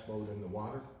that bass boat in the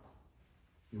water.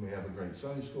 You may have a great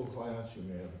Sunday school class. You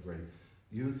may have a great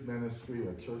youth ministry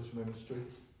or church ministry.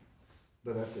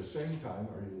 But at the same time,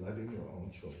 are you letting your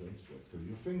own children slip through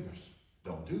your fingers?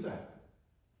 Don't do that.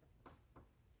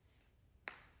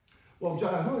 Well,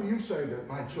 John, who you say that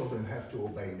my children have to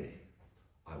obey me?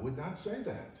 I would not say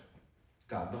that.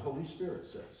 God the Holy Spirit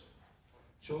says,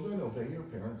 children, obey your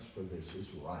parents, for this is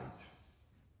right.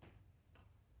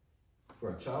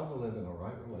 For a child to live in a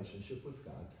right relationship with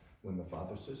God, when the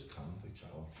Father says come, the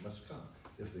child must come.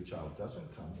 If the child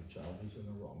doesn't come, the child is in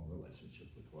a wrong relationship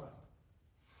with God.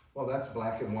 Well, that's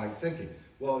black and white thinking.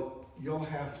 Well, you'll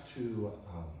have to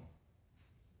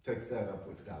take that up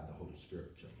with God the Holy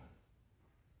Spirit, gentlemen.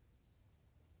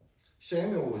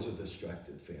 Samuel was a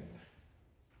distracted family.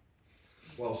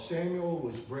 While Samuel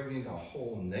was bringing a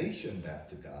whole nation back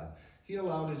to God, he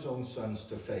allowed his own sons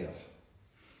to fail.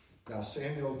 Now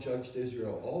Samuel judged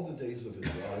Israel all the days of his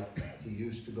life. He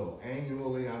used to go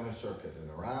annually on a circuit, and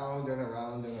around and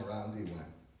around and around he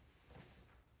went.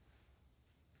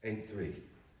 8:3.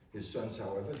 His sons,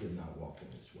 however, did not walk in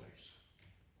his ways.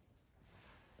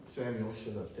 Samuel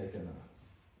should have taken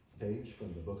a page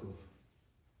from the book of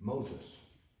Moses.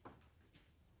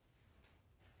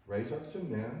 Raise up some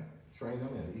men, train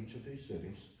them in each of these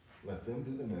cities, let them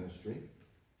do the ministry.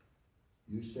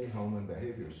 You stay home and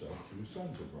behave yourself till your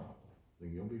sons are grown.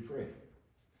 Then you'll be free.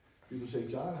 People say,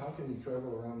 John, how can you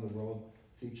travel around the world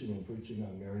teaching and preaching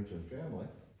on marriage and family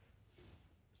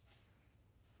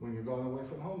when you're going away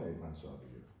from home 8 months out of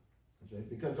the year? I say,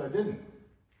 because I didn't.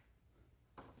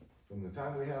 From the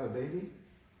time we had a baby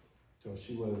till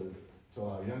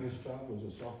our youngest child was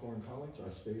a sophomore in college, I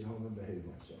stayed home and behaved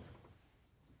myself.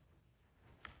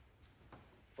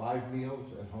 5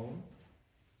 meals at home,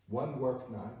 1 work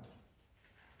night,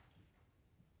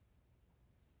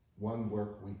 1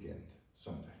 work weekend,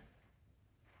 Sunday.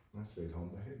 I stayed home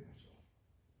and behaved myself.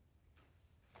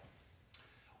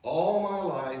 All my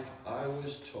life, I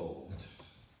was told,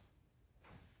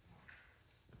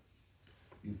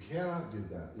 you cannot do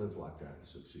that, live like that, and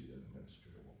succeed in the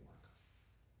ministry. It won't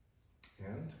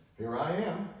work. And here I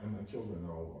am, and my children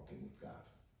are all walking with God.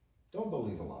 Don't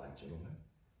believe a lie, gentlemen.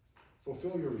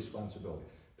 Fulfill your responsibility.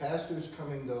 Pastors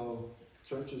come and go,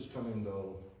 churches come and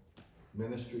go,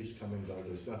 ministries come and go.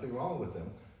 There's nothing wrong with them,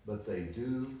 but they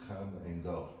do come and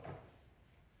go.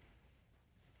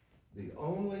 The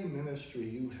only ministry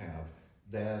you have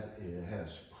that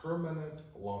has permanent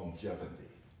longevity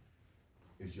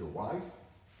is your wife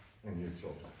and your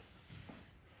children.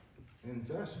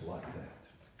 Invest like that.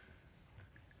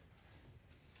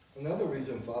 Another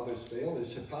reason fathers fail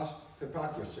is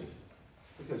hypocrisy.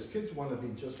 Because kids want to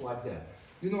be just like that.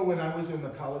 You know, when I was in the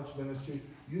college ministry,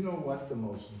 you know what the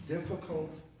most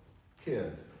difficult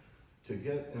kid to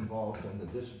get involved in the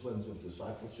disciplines of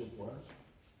discipleship was?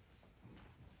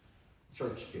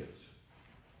 Church kids.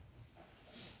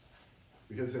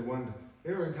 Because they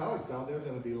were in college now, they're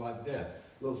going to be like Dad.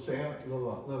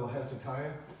 Little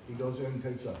Hezekiah, he goes in and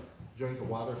takes a drink of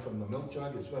water from the milk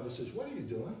jug. His mother says, what are you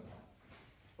doing?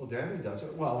 Well, Daddy does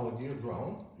it. Well, when you're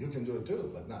grown, you can do it too,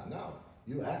 but not now.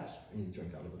 You ask, and you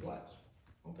drink out of a glass.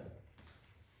 Okay.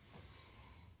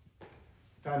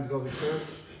 Time to go to church.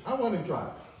 I want to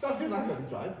drive. No, you're not going to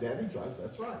drive. Daddy drives,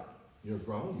 that's right. You're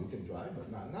grown, you can drive,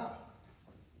 but not now.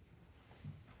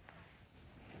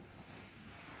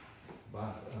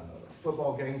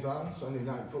 Football game's on, Sunday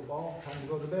night football, time to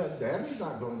go to bed. Daddy's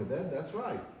not going to bed, that's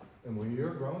right. And when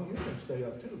you're grown, you can stay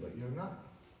up too, but you're not.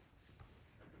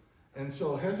 And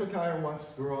so Hezekiah wants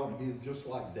to grow up and be just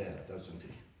like Dad, doesn't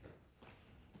he?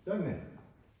 Doesn't he?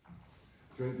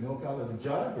 Drink milk out of the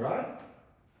jug, right?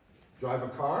 Drive a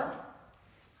car,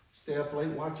 stay up late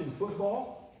watching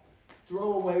football,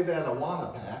 throw away that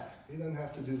Awana pack. He doesn't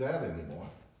have to do that anymore.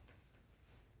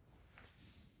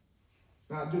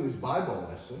 Not do his Bible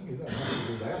lesson. He doesn't have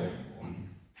to do that anymore.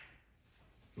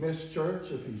 Miss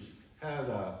church if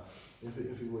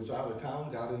if he was out of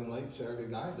town, got in late Saturday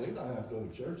night, they don't have to go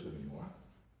to church anymore.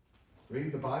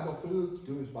 Read the Bible through,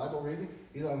 do his Bible reading.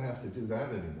 He doesn't have to do that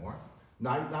anymore.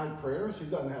 Night prayers, he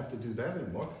doesn't have to do that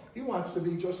anymore. He wants to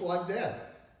be just like Dad.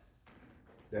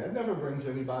 Dad never brings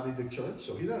anybody to church,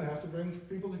 so he doesn't have to bring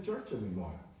people to church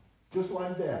anymore. Just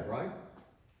like Dad, right?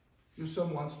 Your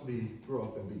son wants to grow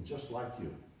up and be just like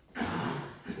you.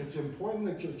 It's important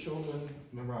that your children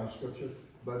memorize scripture,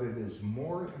 but it is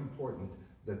more important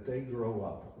that they grow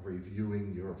up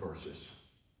reviewing your verses.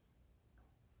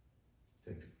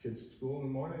 Take the kids to school in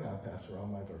the morning, I pass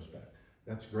around my verse back.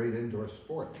 That's great indoor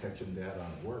sport, catching Dad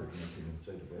on a word, making him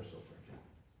say the verse over again.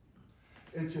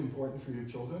 It's important for your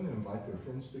children to invite their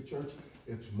friends to church.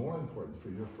 It's more important for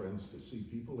your friends to see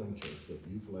people in church that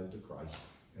you've led to Christ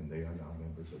and they are now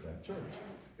members of that church.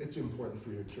 It's important for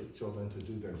your children to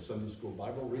do their Sunday school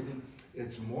Bible reading.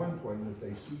 It's more important that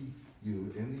they see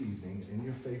you in the evening in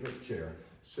your favorite chair,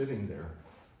 sitting there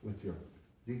with your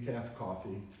decaf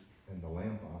coffee and the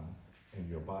lamp on and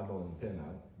your Bible and pen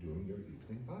out doing your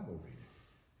evening Bible reading.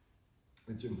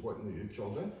 It's important that your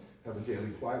children have a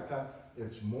daily quiet time.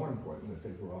 It's more important that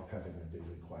they grow up having a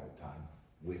daily quiet time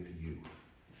with you.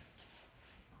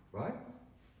 Right?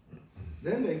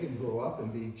 Then they can grow up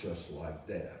and be just like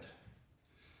Dad.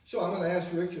 So I'm going to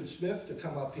ask Richard Smith to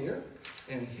come up here,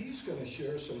 and he's going to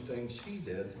share some things he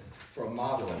did from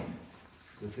modeling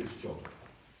with his children.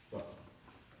 So.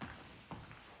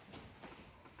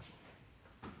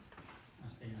 I'll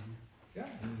stay down Yeah,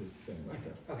 you just stand right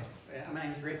there. here. Okay, my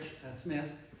name's Rich Smith,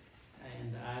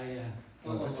 and I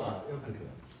owe a That's all lot. right. Okay.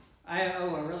 I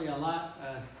owe really a lot,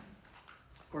 of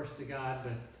course, to God,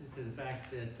 but to the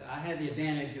fact that I had the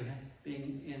advantage of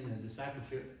being in the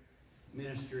discipleship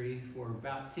ministry for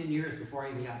about 10 years before I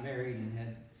even got married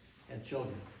and had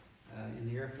children in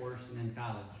the Air Force and in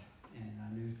college. And I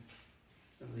knew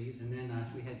some of these. And then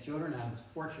we had children. I was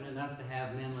fortunate enough to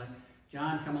have men like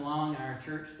John come along in our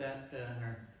church. That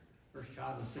our first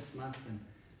child was 6 months, and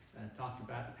talked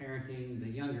about parenting the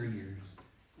younger years.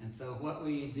 And so what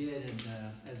we did is,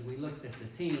 as we looked at the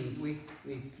teens, we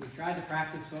tried to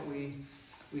practice what we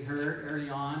heard early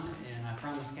on, and I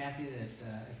promised Kathy that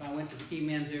if I went to the Key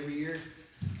Men's every year,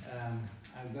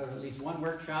 I would go to at least one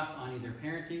workshop on either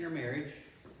parenting or marriage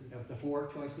of the 4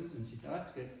 choices, and she said, oh,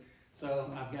 that's good.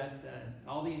 So I've got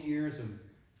all these years of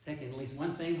taking at least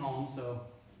one thing home,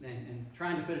 and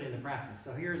trying to put it into practice.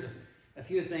 So here's a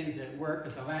few things that work,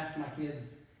 because I've asked my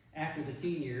kids after the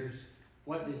teen years,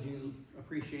 what did you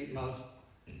appreciate most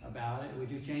about it? Would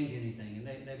you change anything?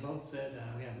 And they both said,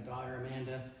 we have a daughter,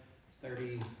 Amanda,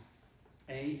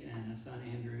 38, and a son,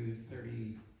 Andrew,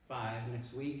 35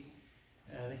 next week.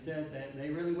 They said that they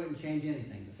really wouldn't change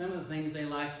anything. But some of the things they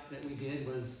liked that we did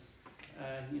was,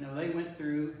 they went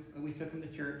through, we took them to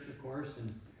church, of course,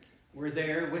 and we're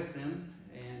there with them,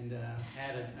 and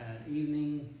had an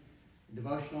evening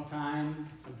devotional time,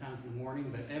 sometimes in the morning,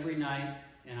 but every night,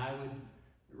 and I would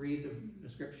read the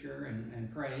scripture and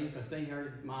pray, because they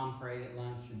heard Mom pray at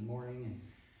lunch and morning and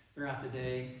throughout the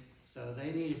day. So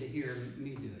they needed to hear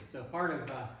me do it. So part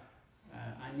of I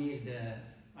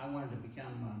wanted to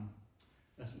become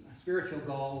a spiritual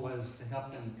goal was to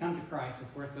help them come to Christ,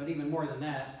 of course. But even more than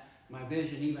that, my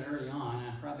vision, even early on,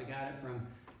 I probably got it from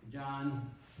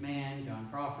John Mann, John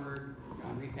Crawford,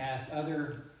 John Repass,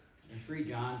 there's 3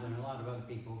 Johns, and a lot of other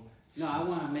people. No, I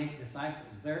want to make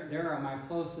disciples. There are my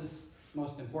closest,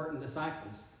 most important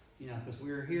disciples. Because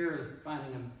we're here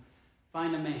finding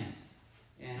find a man.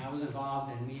 And I was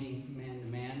involved in meeting man to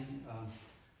man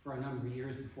for a number of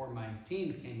years before my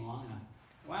teens came along. And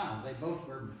wow, they both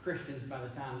were Christians by the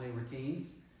time they were teens.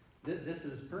 This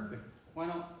is perfect. Why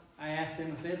don't I ask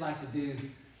them if they'd like to do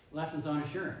lessons on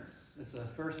assurance? It's the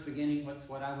first beginning.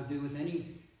 What I would do with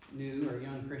any new or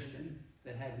young Christian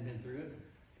that hadn't been through it.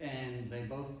 And they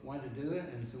both wanted to do it.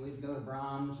 And so we'd go to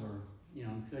Brahms, or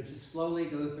could just slowly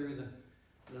go through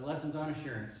the lessons on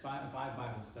assurance, 5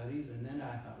 Bible studies. And then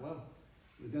I thought, well,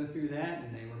 we go through that,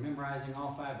 and they were memorizing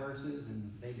all 5 verses,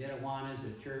 and they did Awanas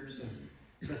at church.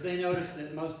 But they noticed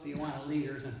that most of the Awana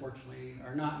leaders, unfortunately,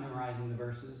 are not memorizing the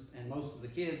verses, and most of the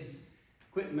kids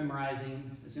quit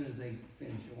memorizing as soon as they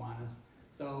finish Awanas.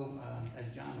 So, as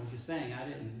John was just saying,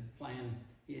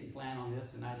 he didn't plan on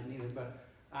this, and I didn't either, but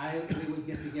we would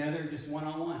get together just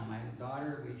one-on-one. My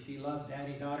daughter, she loved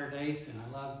daddy-daughter dates, and I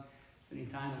loved spending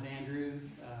time with Andrew,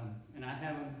 and I'd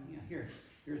have him,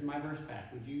 here's my verse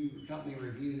pack. Would you help me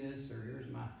review this? Or here's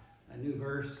a new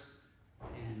verse.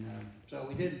 And so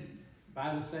we did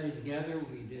Bible study together.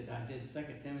 I did 2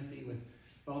 Timothy with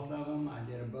both of them. I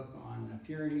did a book on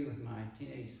purity with my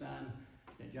teenage son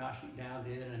that Josh McDowell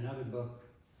did, and another book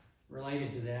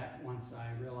related to that once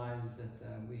I realized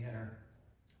that we had a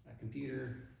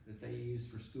computer that they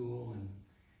used for school. And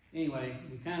anyway,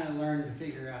 we kind of learned to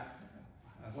figure out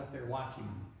what they're watching.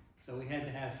 So we had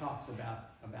to have talks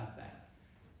about that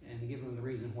and give them the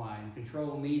reason why. And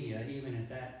control media, even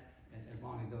as as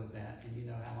long ago as that, and you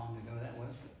know how long ago that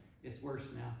was, but it's worse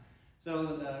now.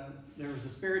 So there was a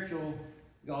spiritual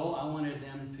goal. I wanted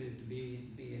them to be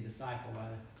a disciple. By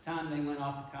the time they went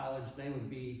off to college, they would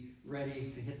be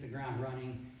ready to hit the ground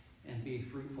running and be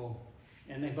fruitful.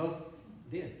 And they both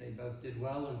did. They both did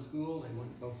well in school. They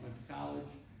both went to college,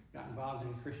 got involved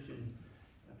in Christian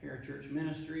parachurch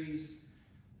ministries.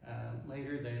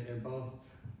 Later, they're both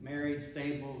married,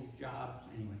 stable, jobs,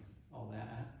 anyway, all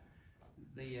that.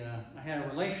 I had a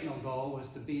relational goal, was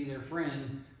to be their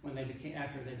friend when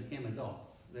after they became adults,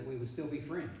 that we would still be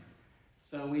friends.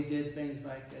 So we did things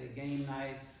like game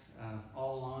nights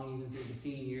all along, even through the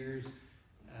teen years.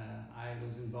 I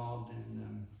was involved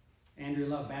in, Andrew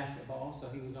loved basketball, so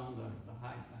he was on the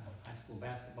high school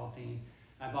basketball team.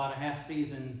 I bought a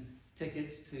half-season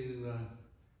tickets to,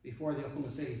 before the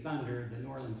Oklahoma City Thunder, the New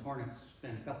Orleans Hornets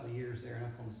spent a couple of years there in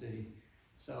Oklahoma City.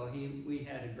 So we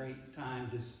had a great time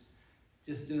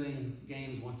just doing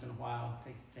games once in a while,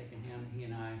 taking he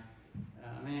and I.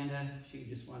 Amanda, she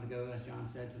just wanted to go, as John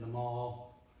said, to the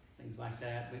mall, things like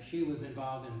that. But she was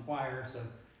involved in choir, so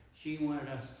she wanted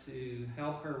us to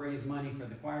help her raise money for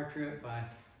the choir trip by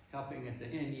helping at the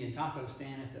Indian taco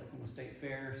stand at the Oklahoma State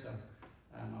Fair. So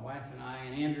my wife and I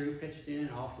and Andrew pitched in.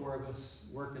 All four of us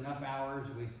worked enough hours.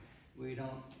 We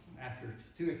don't, after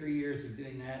 2 or 3 years of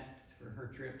doing that for her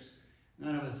trips,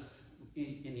 none of us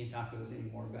eat Indian tacos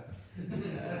anymore, but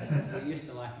we used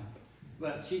to like them.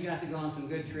 But she got to go on some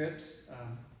good trips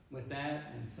with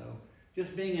that, and so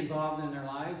just being involved in their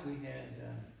lives. We had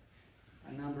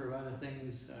a number of other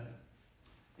things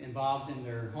involved in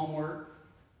their homework.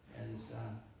 As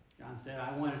John said,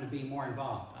 I wanted to be more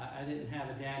involved. I didn't have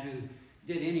a dad who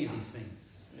did any of these things.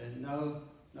 No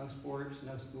sports,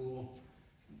 no school,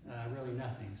 really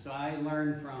nothing. So I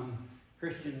learned from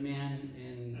Christian men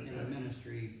in the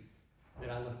ministry that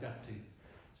I looked up to.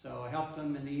 So I helped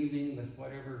them in the evening with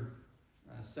whatever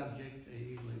subject.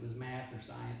 Usually it was math or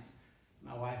science.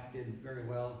 My wife did very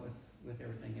well with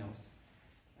everything else.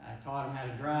 I taught them how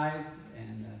to drive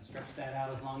and stretched that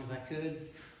out as long as I could.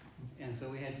 And so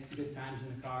we had good times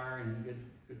in the car and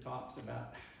good talks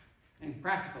about, and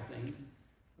practical things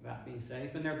about being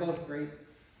safe. And they're both great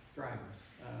drivers.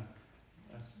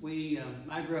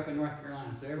 I grew up in North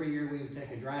Carolina, so every year we would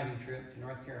take a driving trip to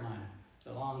North Carolina. It's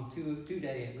a long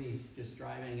two-day at least, just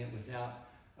driving it without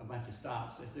a bunch of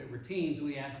stops. As they were teens,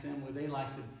 we asked them would they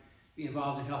like to be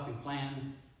involved in helping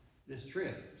plan this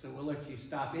trip. So we'll let you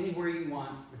stop anywhere you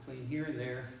want between here and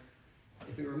there.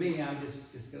 If it were me, I would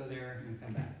just go there and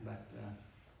come back. But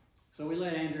so we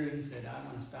let Andrew. He said, "I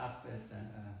want to stop at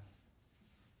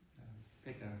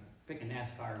pick a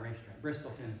NASCAR racetrack,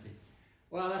 Bristol, Tennessee."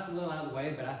 Well, that's a little out of the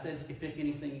way, but I said he could pick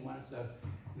anything he wanted, so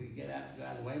we go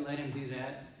out of the way, let him do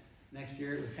that. Next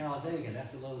year it was Talladega.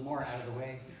 That's a little more out of the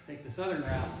way. Take the southern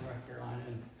route in North Carolina,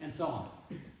 and so on.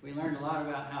 We learned a lot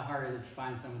about how hard it is to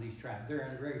find some of these tracks. They're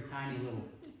in very tiny little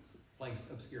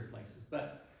obscure places.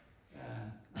 But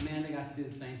Amanda got to do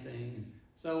the same thing. And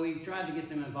so we tried to get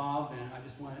them involved, and I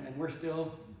just wanted, and we're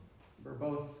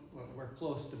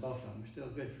close to both of them. We're still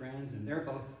good friends, and they're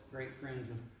both great friends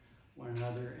with one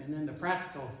another. And then the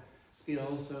practical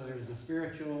skills, so there's the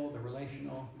spiritual, the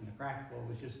relational, and the practical,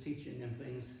 was just teaching them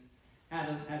things, how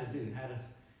to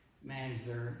manage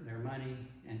their money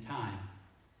and time.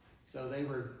 So they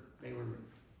were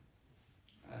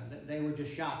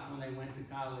just shocked when they went to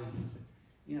college and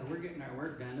said, we're getting our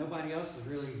work done. Nobody else is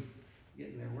really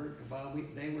getting their work done.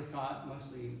 They were taught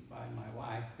mostly by my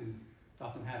wife, who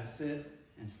taught them how to sit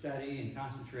and study and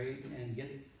concentrate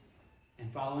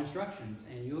and follow instructions.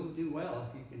 And you'll do well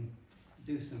if you can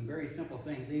do some very simple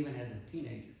things, even as a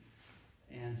teenager.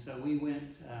 And so we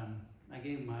went,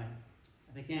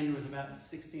 I think Andrew was about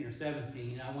 16 or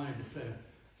 17. I wanted to put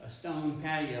a stone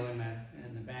patio in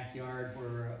the backyard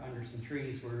under some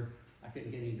trees where I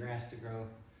couldn't get any grass to grow.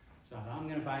 So I thought, I'm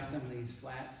going to buy some of these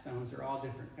flat stones. They're all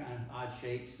different kind of odd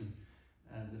shapes, and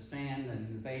the sand and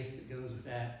the base that goes with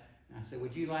that. And I said,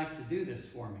 would you like to do this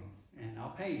for me? And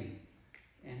I'll pay you.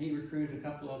 And he recruited a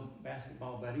couple of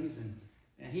basketball buddies,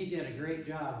 and he did a great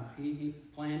job. He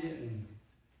planned it and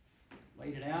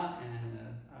laid it out, and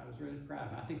I was really proud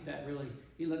of him. I think that really,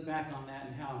 he looked back on that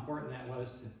and how important that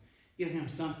was to give him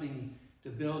something to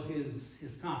build his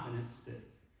confidence that,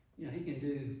 he can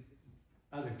do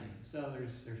other things. So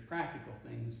there's practical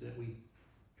things that we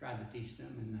tried to teach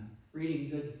them, and reading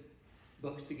good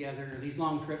books together. These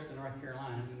long trips to North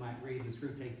Carolina, we might read the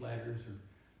Screwtape Letters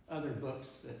or other books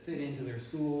that fit into their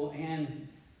school and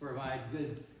provide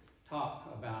good talk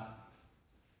about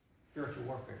spiritual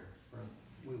warfare.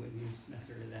 We wouldn't use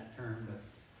necessarily that term, but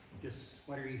just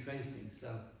what are you facing?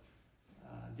 So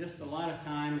just a lot of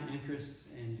time and interest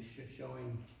in just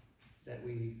showing that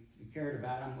we cared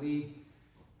about them. We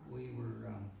were,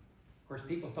 of course,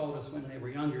 people told us when they were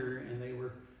younger and they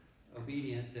were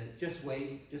obedient that just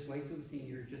wait till the teen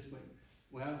years, just wait.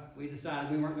 Well, we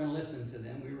decided we weren't going to listen to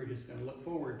them. We were just going to look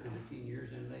forward to the teen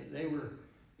years, and they were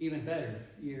even better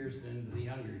years than the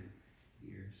younger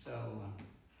years. So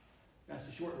that's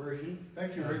the short version.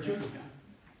 Thank you, Richard.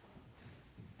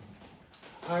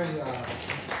 Thank you,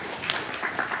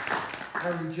 I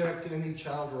reject any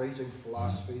child-raising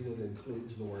philosophy that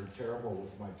includes the word terrible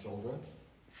with my children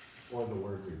or the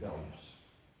word rebellious.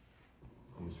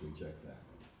 I just reject that.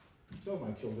 So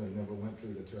my children never went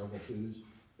through the terrible twos.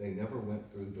 They never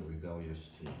went through the rebellious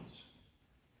teens.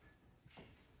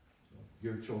 So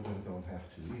your children don't have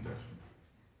to either.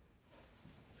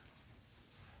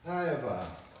 I have a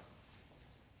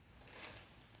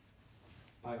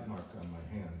bite mark on my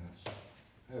hand.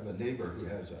 I have a neighbor who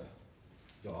has a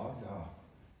dog.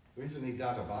 The reason he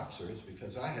got a boxer is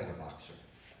because I had a boxer.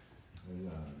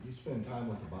 And you spend time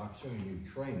with a boxer and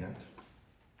you train it.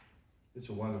 It's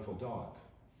a wonderful dog.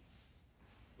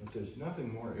 But there's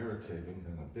nothing more irritating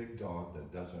than a big dog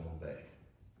that doesn't obey.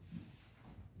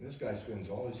 This guy spends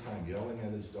all his time yelling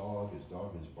at his dog. His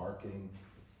dog is barking.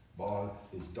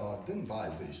 His dog didn't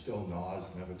bite, but he still gnaws.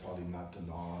 Never taught him not to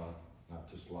gnaw, not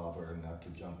to slobber, and not to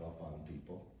jump up on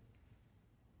people.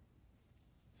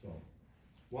 So,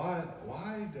 why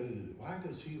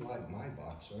does he like my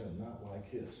boxer and not like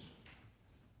his?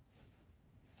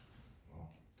 Well,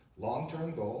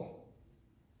 long-term goal,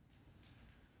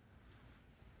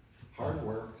 hard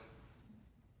work,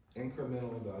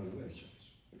 incremental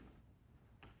evaluations.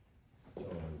 So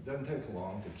it doesn't take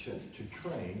long to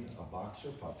train a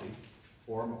boxer puppy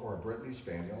or a Brittany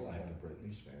Spaniel. I had a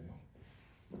Brittany Spaniel.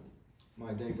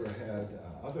 My neighbor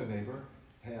other neighbor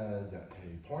had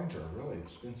a pointer, a really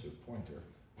expensive pointer.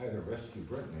 I had to rescue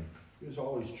Brittany. He was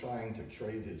always trying to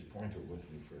trade his pointer with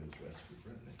me for his rescue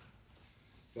Brittany.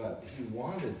 But he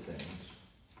wanted things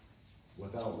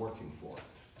without working for it.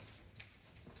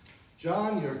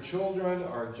 John, your children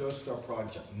are just a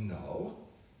project. No,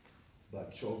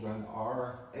 but children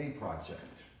are a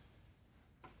project.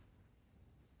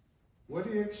 What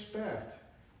do you expect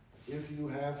if you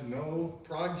have no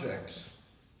projects?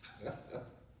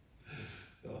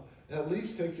 At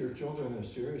least take your children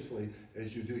as seriously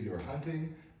as you do your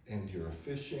hunting and your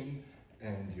fishing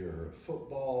and your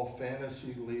football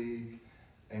fantasy league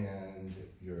and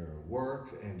your work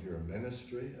and your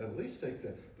ministry. At least take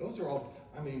those are all,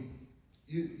 I mean,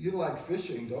 you like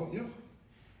fishing, don't you?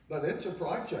 But it's a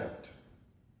project.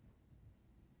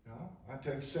 I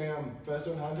take Sam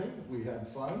pheasant hunting. We had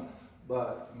fun,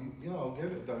 but get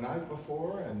it the night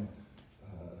before and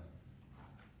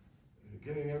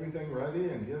getting everything ready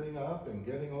and getting up and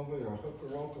getting over to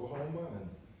Hooker, Oklahoma,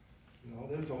 and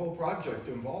there's a whole project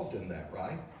involved in that,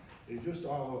 right? You just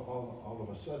all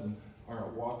of a sudden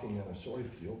aren't walking in a soy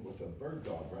field with a bird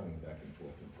dog running back and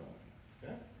forth in front of you.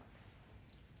 Okay?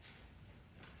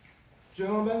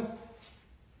 Gentlemen,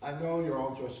 I know you're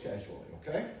all dressed casually,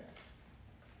 okay?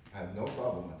 I have no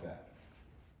problem with that.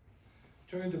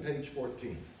 Turn to page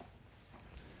 14.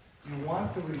 You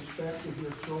want the respect of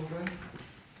your children,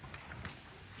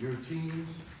 your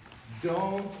teens?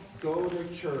 Don't go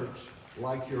to church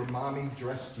like your mommy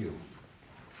dressed you,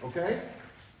 okay?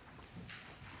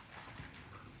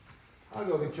 I'll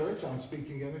go to church, I'm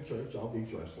speaking in a church, I'll be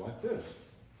dressed like this.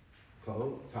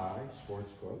 Coat, tie,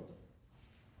 sports coat.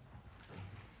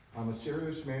 I'm a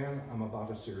serious man, I'm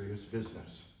about a serious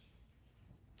business.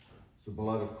 It's the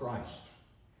blood of Christ,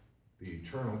 the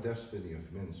eternal destiny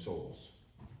of men's souls,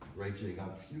 raging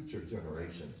on future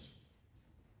generations.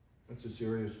 It's a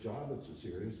serious job, it's a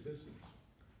serious business.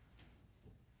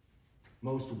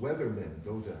 Most weathermen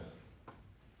go to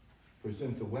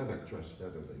present the weather dressed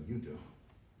better than you do.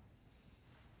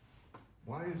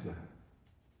 Why is that?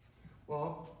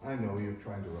 Well, I know you're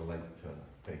trying to relate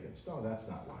to pagans. No, that's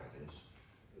not why it is.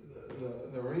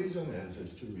 The reason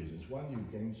is two reasons. One, you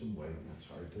gained some weight, and it's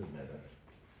hard to admit it.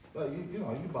 But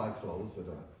you buy clothes that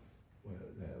are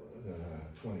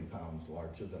 20 pounds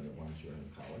larger than the ones you're in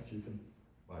college. You can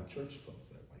buy church clothes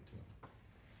that way too.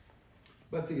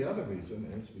 But the other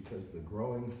reason is because the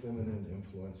growing feminine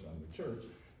influence on the church,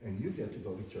 and you get to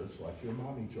go to church like your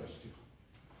mommy dressed you.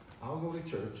 I'll go to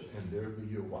church and there be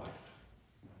your wife.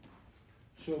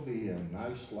 She'll be in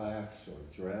nice slacks or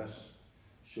dress.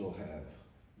 She'll have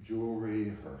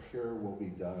jewelry, her hair will be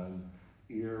done,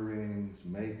 earrings,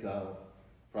 makeup,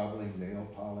 probably nail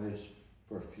polish,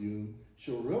 perfume.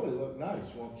 She'll really look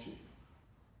nice, won't she?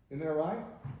 Isn't that right?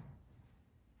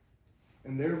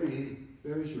 And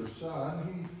there's your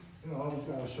son. You know, he's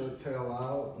got a shirt tail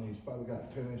out, and he's probably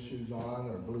got tennis shoes on,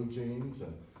 or blue jeans,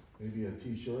 and maybe a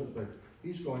t-shirt, but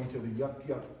he's going to the yuck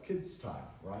kids time,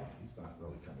 right? He's not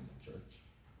really coming to church.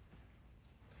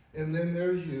 And then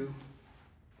there's you,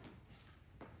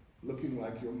 looking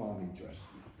like your mommy dressed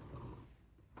you.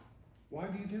 Why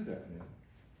do you do that, man?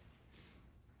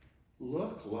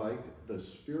 Look like the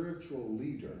spiritual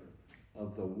leader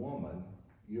of the woman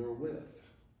you're with.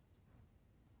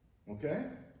 Okay?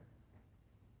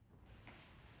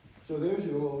 So there's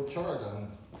your little chart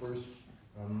on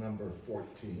number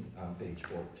 14, on page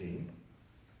 14.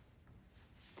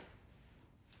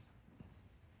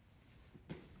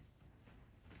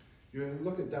 You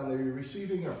look at down there, you're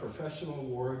receiving a professional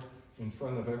award in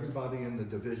front of everybody in the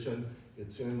division.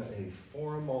 It's in a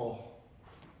formal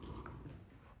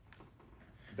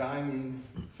dining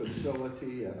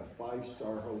facility at a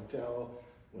 5-star hotel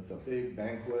with a big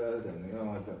banquet, and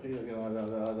it's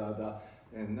a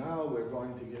and now we're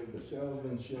going to give the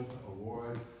salesmanship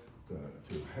award to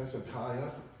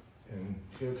Hezekiah, and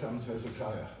here comes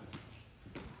Hezekiah.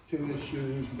 Tennis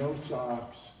shoes, no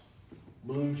socks,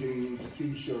 blue jeans,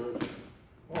 t-shirt.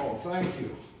 Oh, thank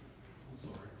you. I'm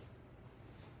sorry.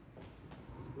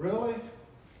 Really?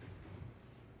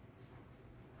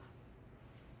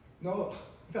 No,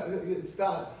 it's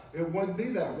not. It wouldn't be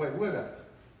that way, would it?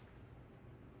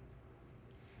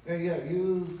 And yet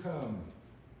you come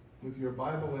with your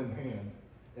Bible in hand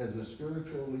as a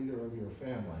spiritual leader of your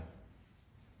family,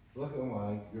 looking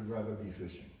like you'd rather be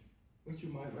fishing, which you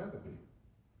might rather be.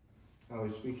 I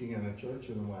was speaking in a church,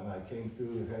 and when I came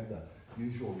through, it had the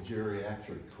usual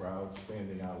geriatric crowd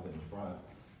standing out in front,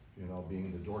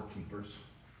 being the doorkeepers.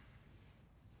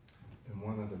 And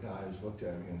one of the guys looked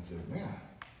at me and said, "Man,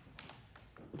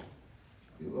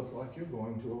 you look like you're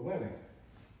going to a wedding."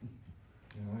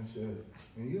 And I said,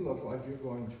 "And you look like you're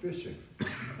going fishing."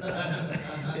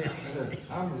 I said,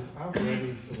 I'm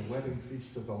ready for the wedding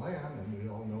feast of the Lamb, and we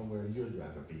all know where you'd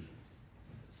rather be.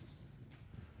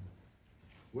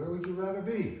 Where would you rather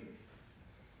be?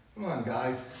 Come on,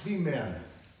 guys, be men,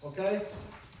 okay?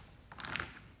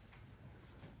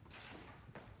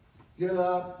 Get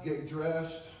up, get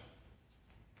dressed,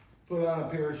 put on a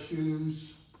pair of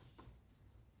shoes,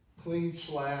 clean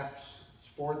slacks,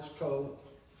 sports coat,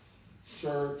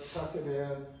 shirt, tuck it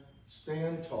in,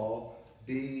 stand tall,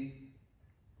 be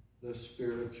the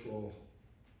spiritual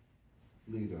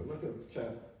leader. Look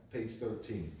at page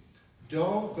 13.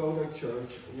 Don't go to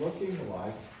church looking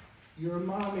like your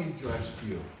mommy dressed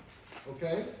you,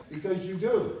 okay? Because you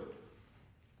do.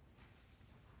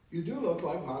 You do look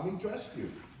like mommy dressed you.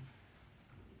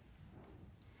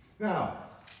 Now,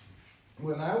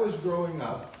 when I was growing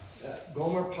up,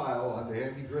 Gomer Pyle on the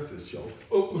Andy Griffith Show,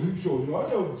 I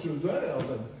know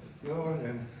Shazam,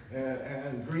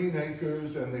 and Green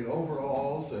Acres and the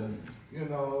overalls and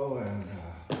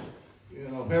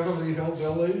Beverly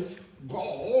Hillbillies,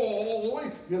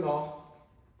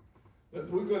 that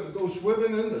we're going to go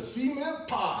swimming in the cement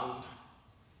pond.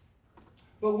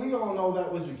 But we all know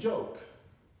that was a joke.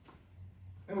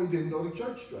 And we didn't go to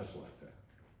church dressed like that.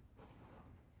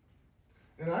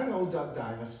 And I know Duck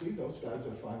Dynasty, those guys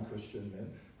are fine Christian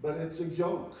men, but it's a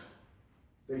joke.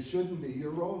 They shouldn't be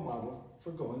your role model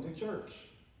for going to church.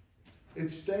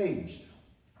 It's staged.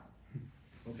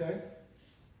 Okay?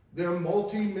 They're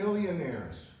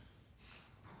multi-millionaires.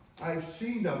 I've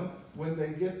seen them when they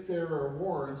get their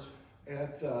awards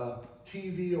at the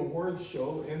TV awards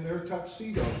show in their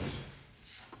tuxedos.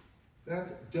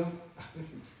 Have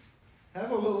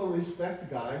a little respect,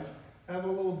 guys. Have a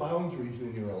little boundaries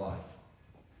in your life.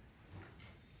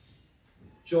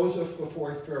 Joseph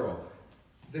before Pharaoh.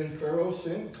 Then Pharaoh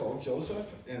sent, called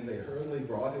Joseph, and they hurriedly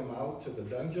brought him out to the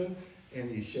dungeon, and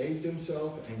he shaved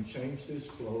himself and changed his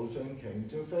clothes and came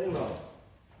to Pharaoh.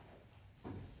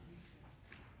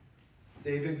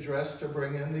 David dressed to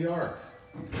bring in the ark.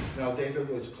 Now David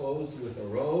was clothed with a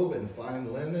robe and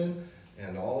fine linen,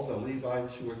 and all the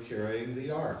Levites who were carrying the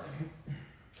ark.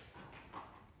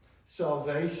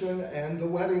 Salvation and the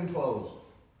wedding clothes.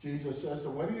 Jesus says, "So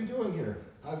what are you doing here?"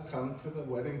 "I've come to the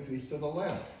wedding feast of the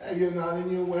Lamb." "Hey, you're not in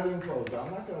your wedding clothes.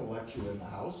 I'm not going to let you in the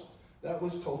house." That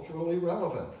was culturally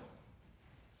relevant.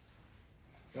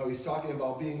 Now he's talking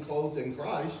about being clothed in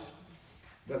Christ,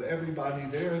 but everybody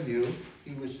there knew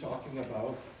he was talking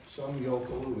about some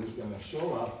yokel who was going to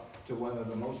show up to one of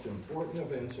the most important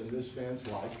events in this man's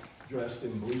life, dressed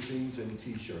in blue jeans and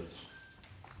t-shirts.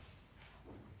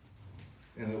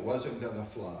 And it wasn't going to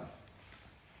fly.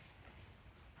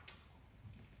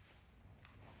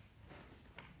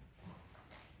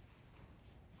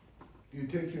 You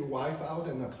take your wife out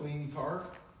in a clean car?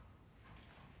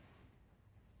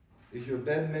 Is your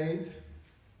bed made?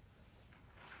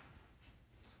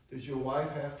 Does your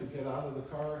wife have to get out of the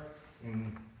car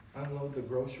and unload the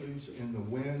groceries in the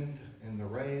wind and the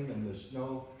rain and the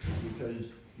snow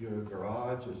because your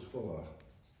garage is full of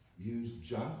used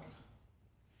junk?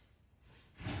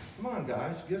 Come on,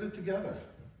 guys, get it together.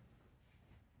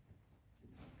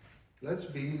 Let's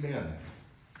be men.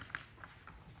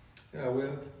 Yeah,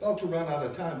 we're about to run out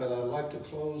of time, but I'd like to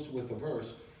close with a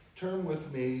verse. Turn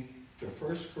with me to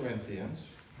 1 Corinthians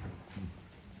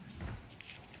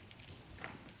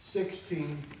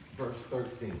 16, verse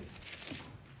 13.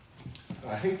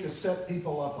 I hate to set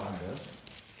people up on this,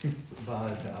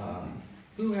 but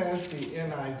who has the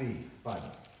NIV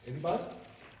Bible? Anybody?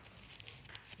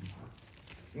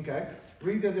 Okay,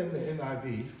 read it in the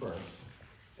NIV first.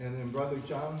 And then Brother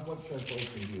John, what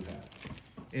translation do you have?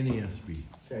 NESB.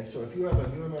 Okay, so if you have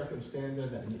a New American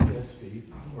Standard and ESV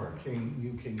or a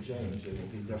New King James, it'll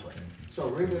be different. So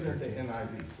read it in the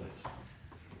NIV, please.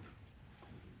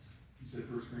 You said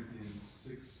 1 Corinthians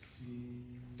 16?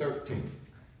 13.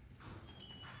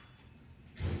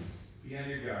 Be on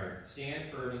your guard.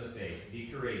 Stand firm in the faith. Be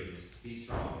courageous. Be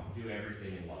strong. Do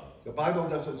everything in love. The Bible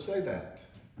doesn't say that.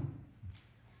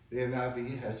 The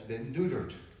NIV has been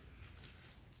neutered.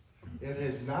 It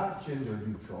is not gender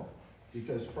neutral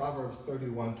because Proverbs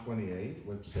 31:28,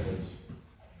 which says,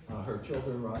 her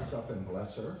children rise up and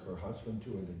bless her husband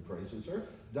too and praises her,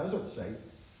 doesn't say,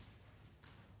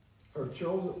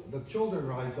 the children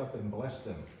rise up and bless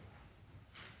them,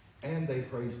 and they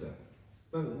praise them.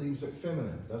 But it leaves it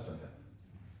feminine, doesn't it?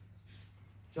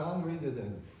 John, read it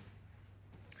in.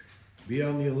 Be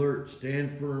on the alert,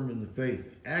 stand firm in the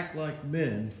faith, act like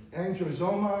men.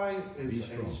 Androzomai is Be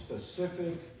strong. a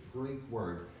specific Greek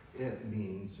word. It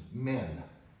means men.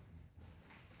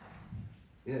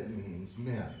 It means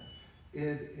men.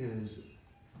 It is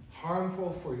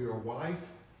harmful for your wife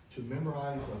to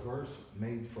memorize a verse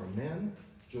made for men,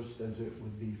 just as it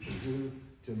would be for you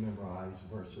to memorize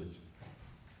verses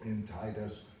in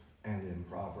Titus and in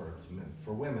Proverbs meant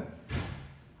for women.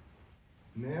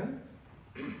 Men,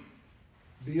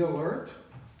 be alert,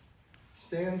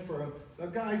 stand firm.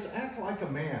 Guys, act like a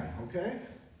man, okay?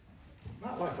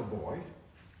 Not like a boy.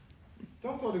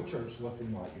 Don't go to church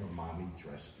looking like your mommy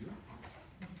dressed you.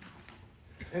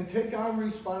 And take on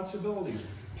responsibilities.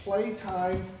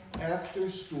 Playtime after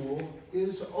school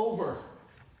is over.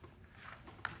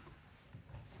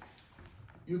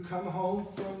 You come home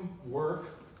from work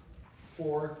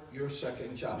for your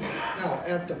second job. Now,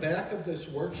 at the back of this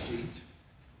worksheet,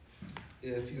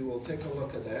 if you will take a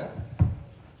look at that,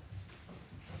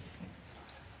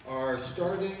 are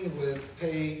starting with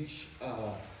page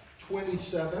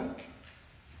 27.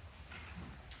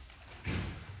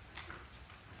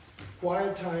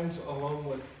 Quiet times alone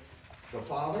with the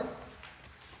Father.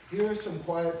 Here are some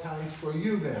quiet times for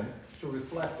you then to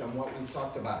reflect on what we've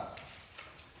talked about.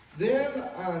 Then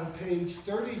on page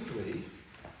 33,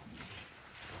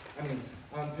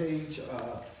 on page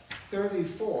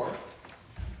 34,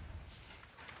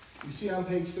 you see on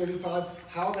page 35,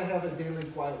 how to have a daily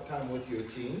quiet time with your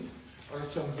teens, are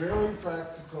some very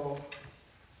practical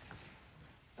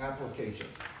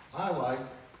applications. I like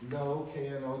know,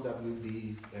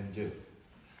 K-N-O-W-D, and do.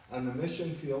 On the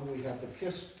mission field, we have the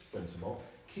KISS principle.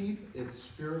 Keep it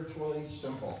spiritually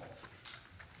simple.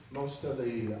 Most of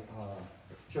the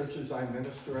churches I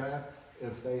minister at,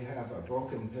 if they have a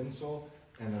broken pencil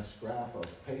and a scrap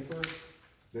of paper,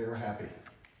 they're happy.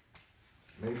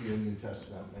 Maybe a New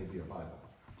Testament, maybe a Bible.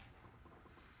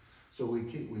 So we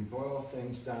boil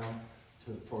things down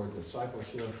for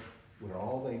discipleship where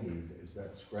all they need is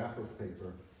that scrap of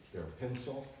paper, their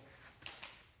pencil,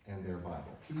 and their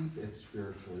Bible. Keep it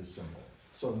spiritually simple.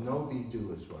 So know, be,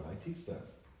 do is what I teach them.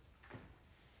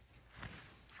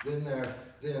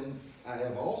 Then I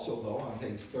have also, though, on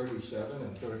page 37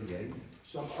 and 38,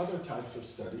 some other types of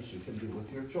studies you can do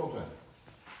with your children,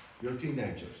 your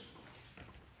teenagers.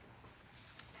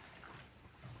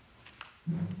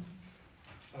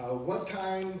 What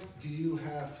time do you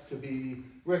have to be,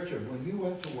 Richard, when you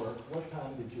went to work, what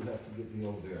time did you have to get me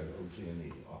over there at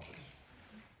OG&E office?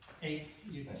 8,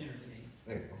 you generally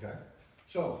 8. 8, okay.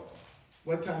 So,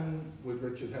 what time would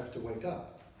Richard have to wake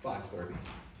up? 5:30.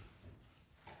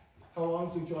 How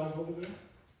long's the drive over there?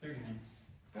 30 minutes.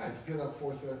 Guys, get up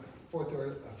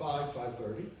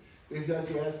 5:30, because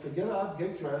he has to get up,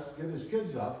 get dressed, get his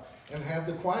kids up, and have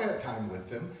the quiet time with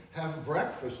them, have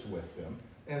breakfast with them,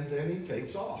 and then he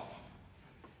takes off.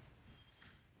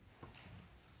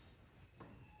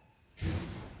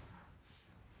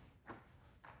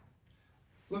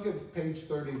 Look at page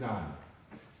 39.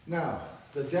 Now,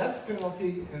 the death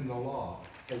penalty in the law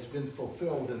has been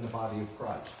fulfilled in the body of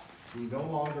Christ. We no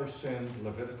longer send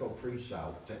Levitical priests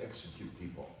out to execute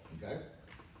people. okay?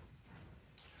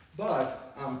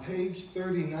 But on page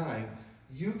 39,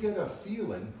 you get a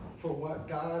feeling for what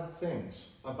God thinks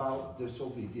about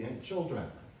disobedient children.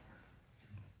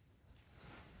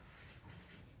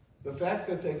 The fact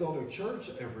that they go to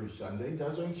church every Sunday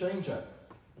doesn't change it.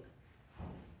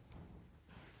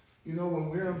 You know, when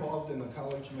we're involved in the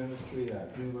college ministry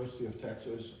at University of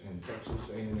Texas and Texas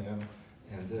A&M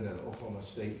and then at Oklahoma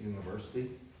State University,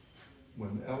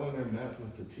 when Eleanor met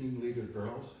with the team leader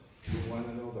girls, you want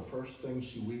to know the first thing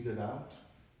she weeded out?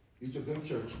 These are good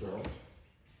church girls.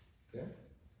 Okay?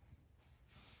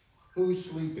 Who's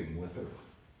sleeping with her?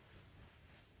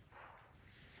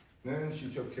 Then she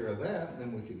took care of that, and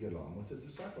then we could get on with the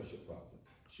discipleship project.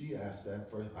 She asked that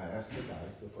first. I asked the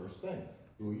guys the first thing.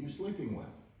 Who are you sleeping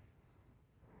with?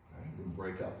 I didn't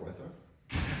break up with her.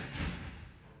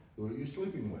 Who are you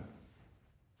sleeping with?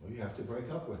 Well, you have to break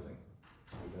up with him.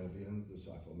 We're going to be in the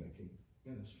disciple-making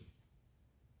ministry.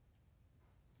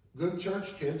 Good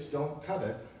church kids don't cut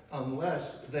it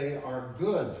unless they are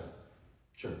good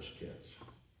church kids.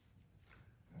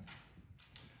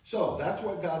 So that's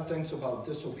what God thinks about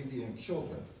disobedient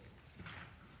children.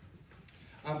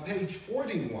 On page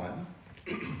 41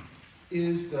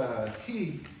 is the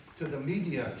key to the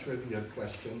media trivia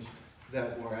questions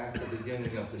that were at the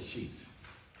beginning of the sheet.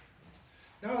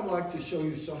 Now I'd like to show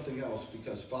you something else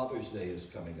because Father's Day is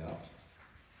coming up.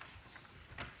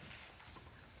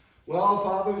 Well,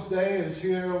 Father's Day is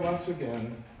here once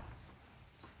again.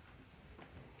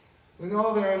 We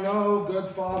know there are no good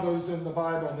fathers in the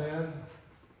Bible, man.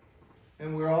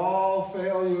 And we're all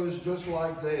failures just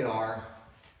like they are.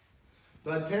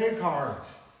 But take heart.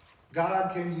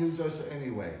 God can use us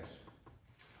anyways.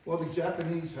 Well, the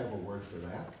Japanese have a word for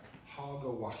that.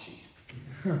 Hagawashi.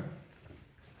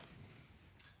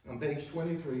 On page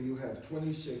 23, you have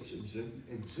 26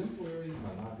 exemplary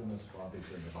monogamous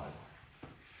fathers in the Bible.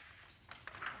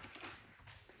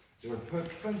 There are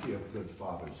plenty of good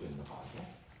fathers in the Bible.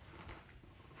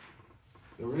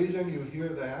 The reason you hear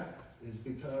that is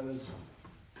because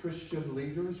Christian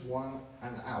leaders want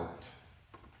an out.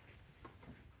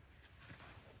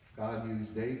 God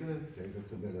used David. David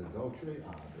committed adultery.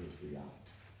 There's the out.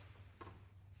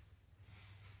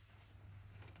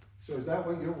 So is that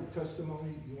what your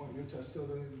testimony, you want your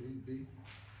testimony to be?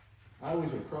 I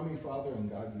was a crummy father and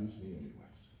God used me anyways.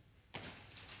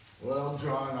 Well,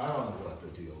 John, I don't know what the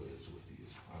deal is with you.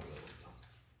 I really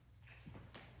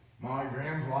don't. My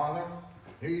grandfather,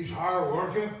 he's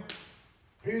hardworking.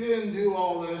 He didn't do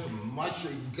all this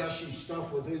mushy-gushy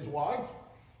stuff with his wife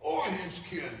or his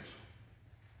kids.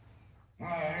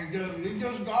 He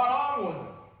just got on with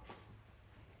it.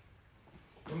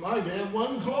 And my dad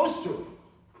wasn't close to him.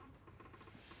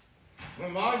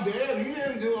 And my dad, he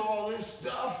didn't do all this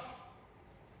stuff.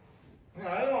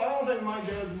 I don't think my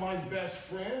dad's my best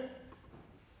friend.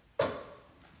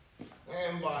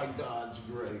 And by God's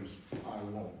grace, I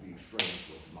won't be friends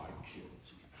with my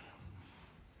kids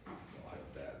either. They'll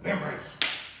have bad memories.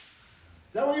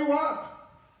 Is that what you want?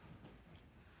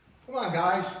 Come on,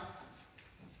 guys.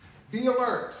 Be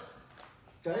alert.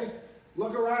 Okay?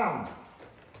 Look around.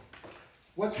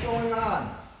 What's going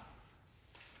on?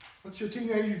 What's your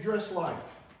teenager dress like?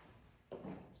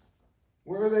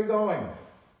 Where are they going?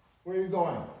 Where are you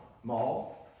going?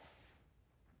 Mall?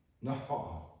 No.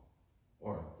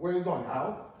 Or where are you going?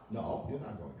 Out? No, you're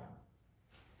not going out.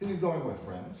 Who are you going with,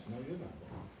 friends? No, you're not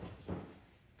going with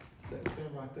friends.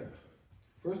 Stand right there.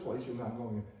 First place, you're not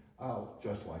going out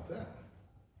just like that.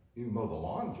 You can mow the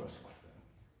lawn just like that.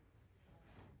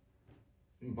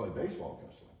 You can play baseball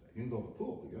just like that. You can go to the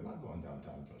pool, but you're not going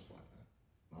downtown just like that.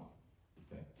 No.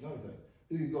 Okay. Another thing.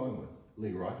 Who are you going with?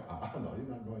 Leroy? No, you're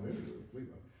not going anywhere with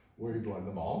Leroy. Where are you going?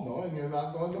 The mall? No, and you're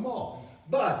not going to the mall.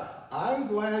 But I'm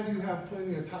glad you have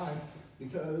plenty of time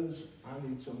because I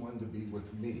need someone to be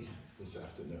with me this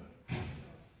afternoon.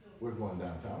 We're going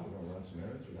downtown. We're going to run some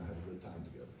errands. We're going to have a good time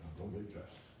together. Now go get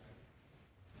dressed.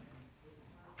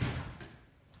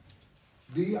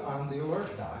 Be on the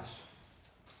alert, guys.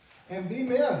 And be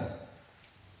men.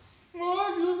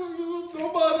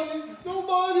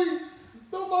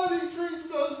 Nobody treats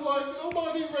us like,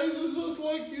 nobody raises us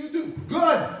like you do.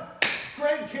 Good.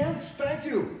 Great, kids. Thank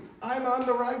you. I'm on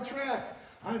the right track.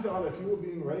 I thought if you were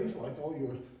being raised like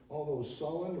all those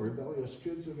sullen, rebellious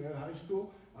kids in that high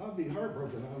school, I'd be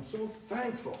heartbroken. I'm so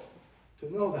thankful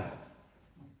to know that.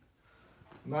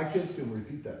 My kids can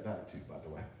repeat that back to you, by the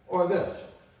way. Or this.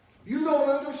 You don't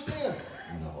understand.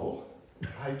 No,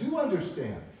 I do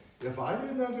understand. If I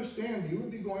didn't understand, you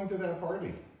would be going to that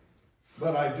party.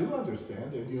 But I do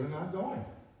understand, and you're not going.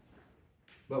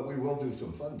 But we will do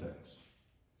some fun things.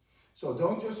 So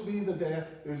don't just be the dad.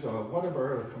 There's a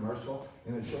Whataburger commercial,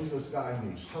 and it shows this guy,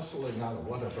 and he's hustling out of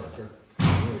Whataburger.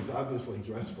 And he's obviously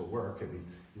dressed for work, and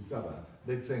he's got a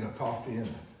big thing of coffee and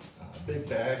a big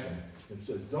bag, and it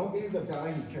says, don't be the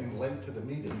guy who came late to the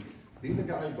meeting. Be the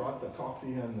guy who brought the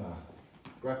coffee and the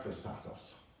breakfast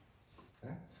tacos.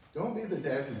 Okay? Don't be the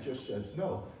dad who just says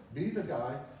no. Be the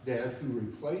guy, dad, who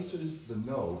replaces the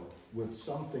no with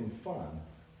something fun,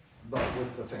 but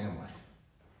with the family.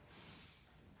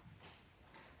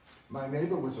 My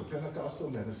neighbor was a Pentecostal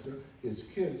minister. His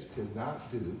kids could not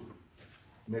do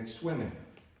mixed swimming.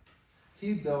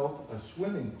 He built a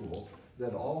swimming pool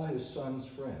that all his son's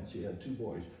friends, he had 2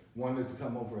 boys, wanted to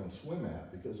come over and swim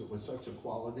at because it was such a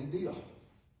quality deal.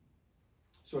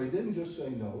 So he didn't just say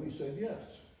no, he said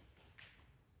yes.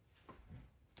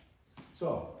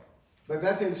 So, but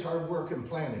that takes hard work and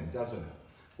planning, doesn't it?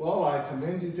 Well, I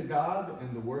commend you to God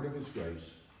and the word of his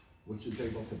grace, which is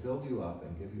able to build you up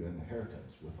and give you an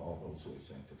inheritance with all those who are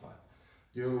sanctified.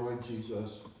 Dear Lord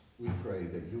Jesus, we pray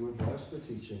that you would bless the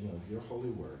teaching of your holy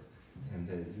word and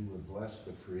that you would bless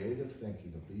the creative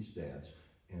thinking of these dads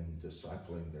in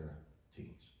discipling their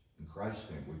teens. In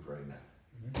Christ's name we pray, amen.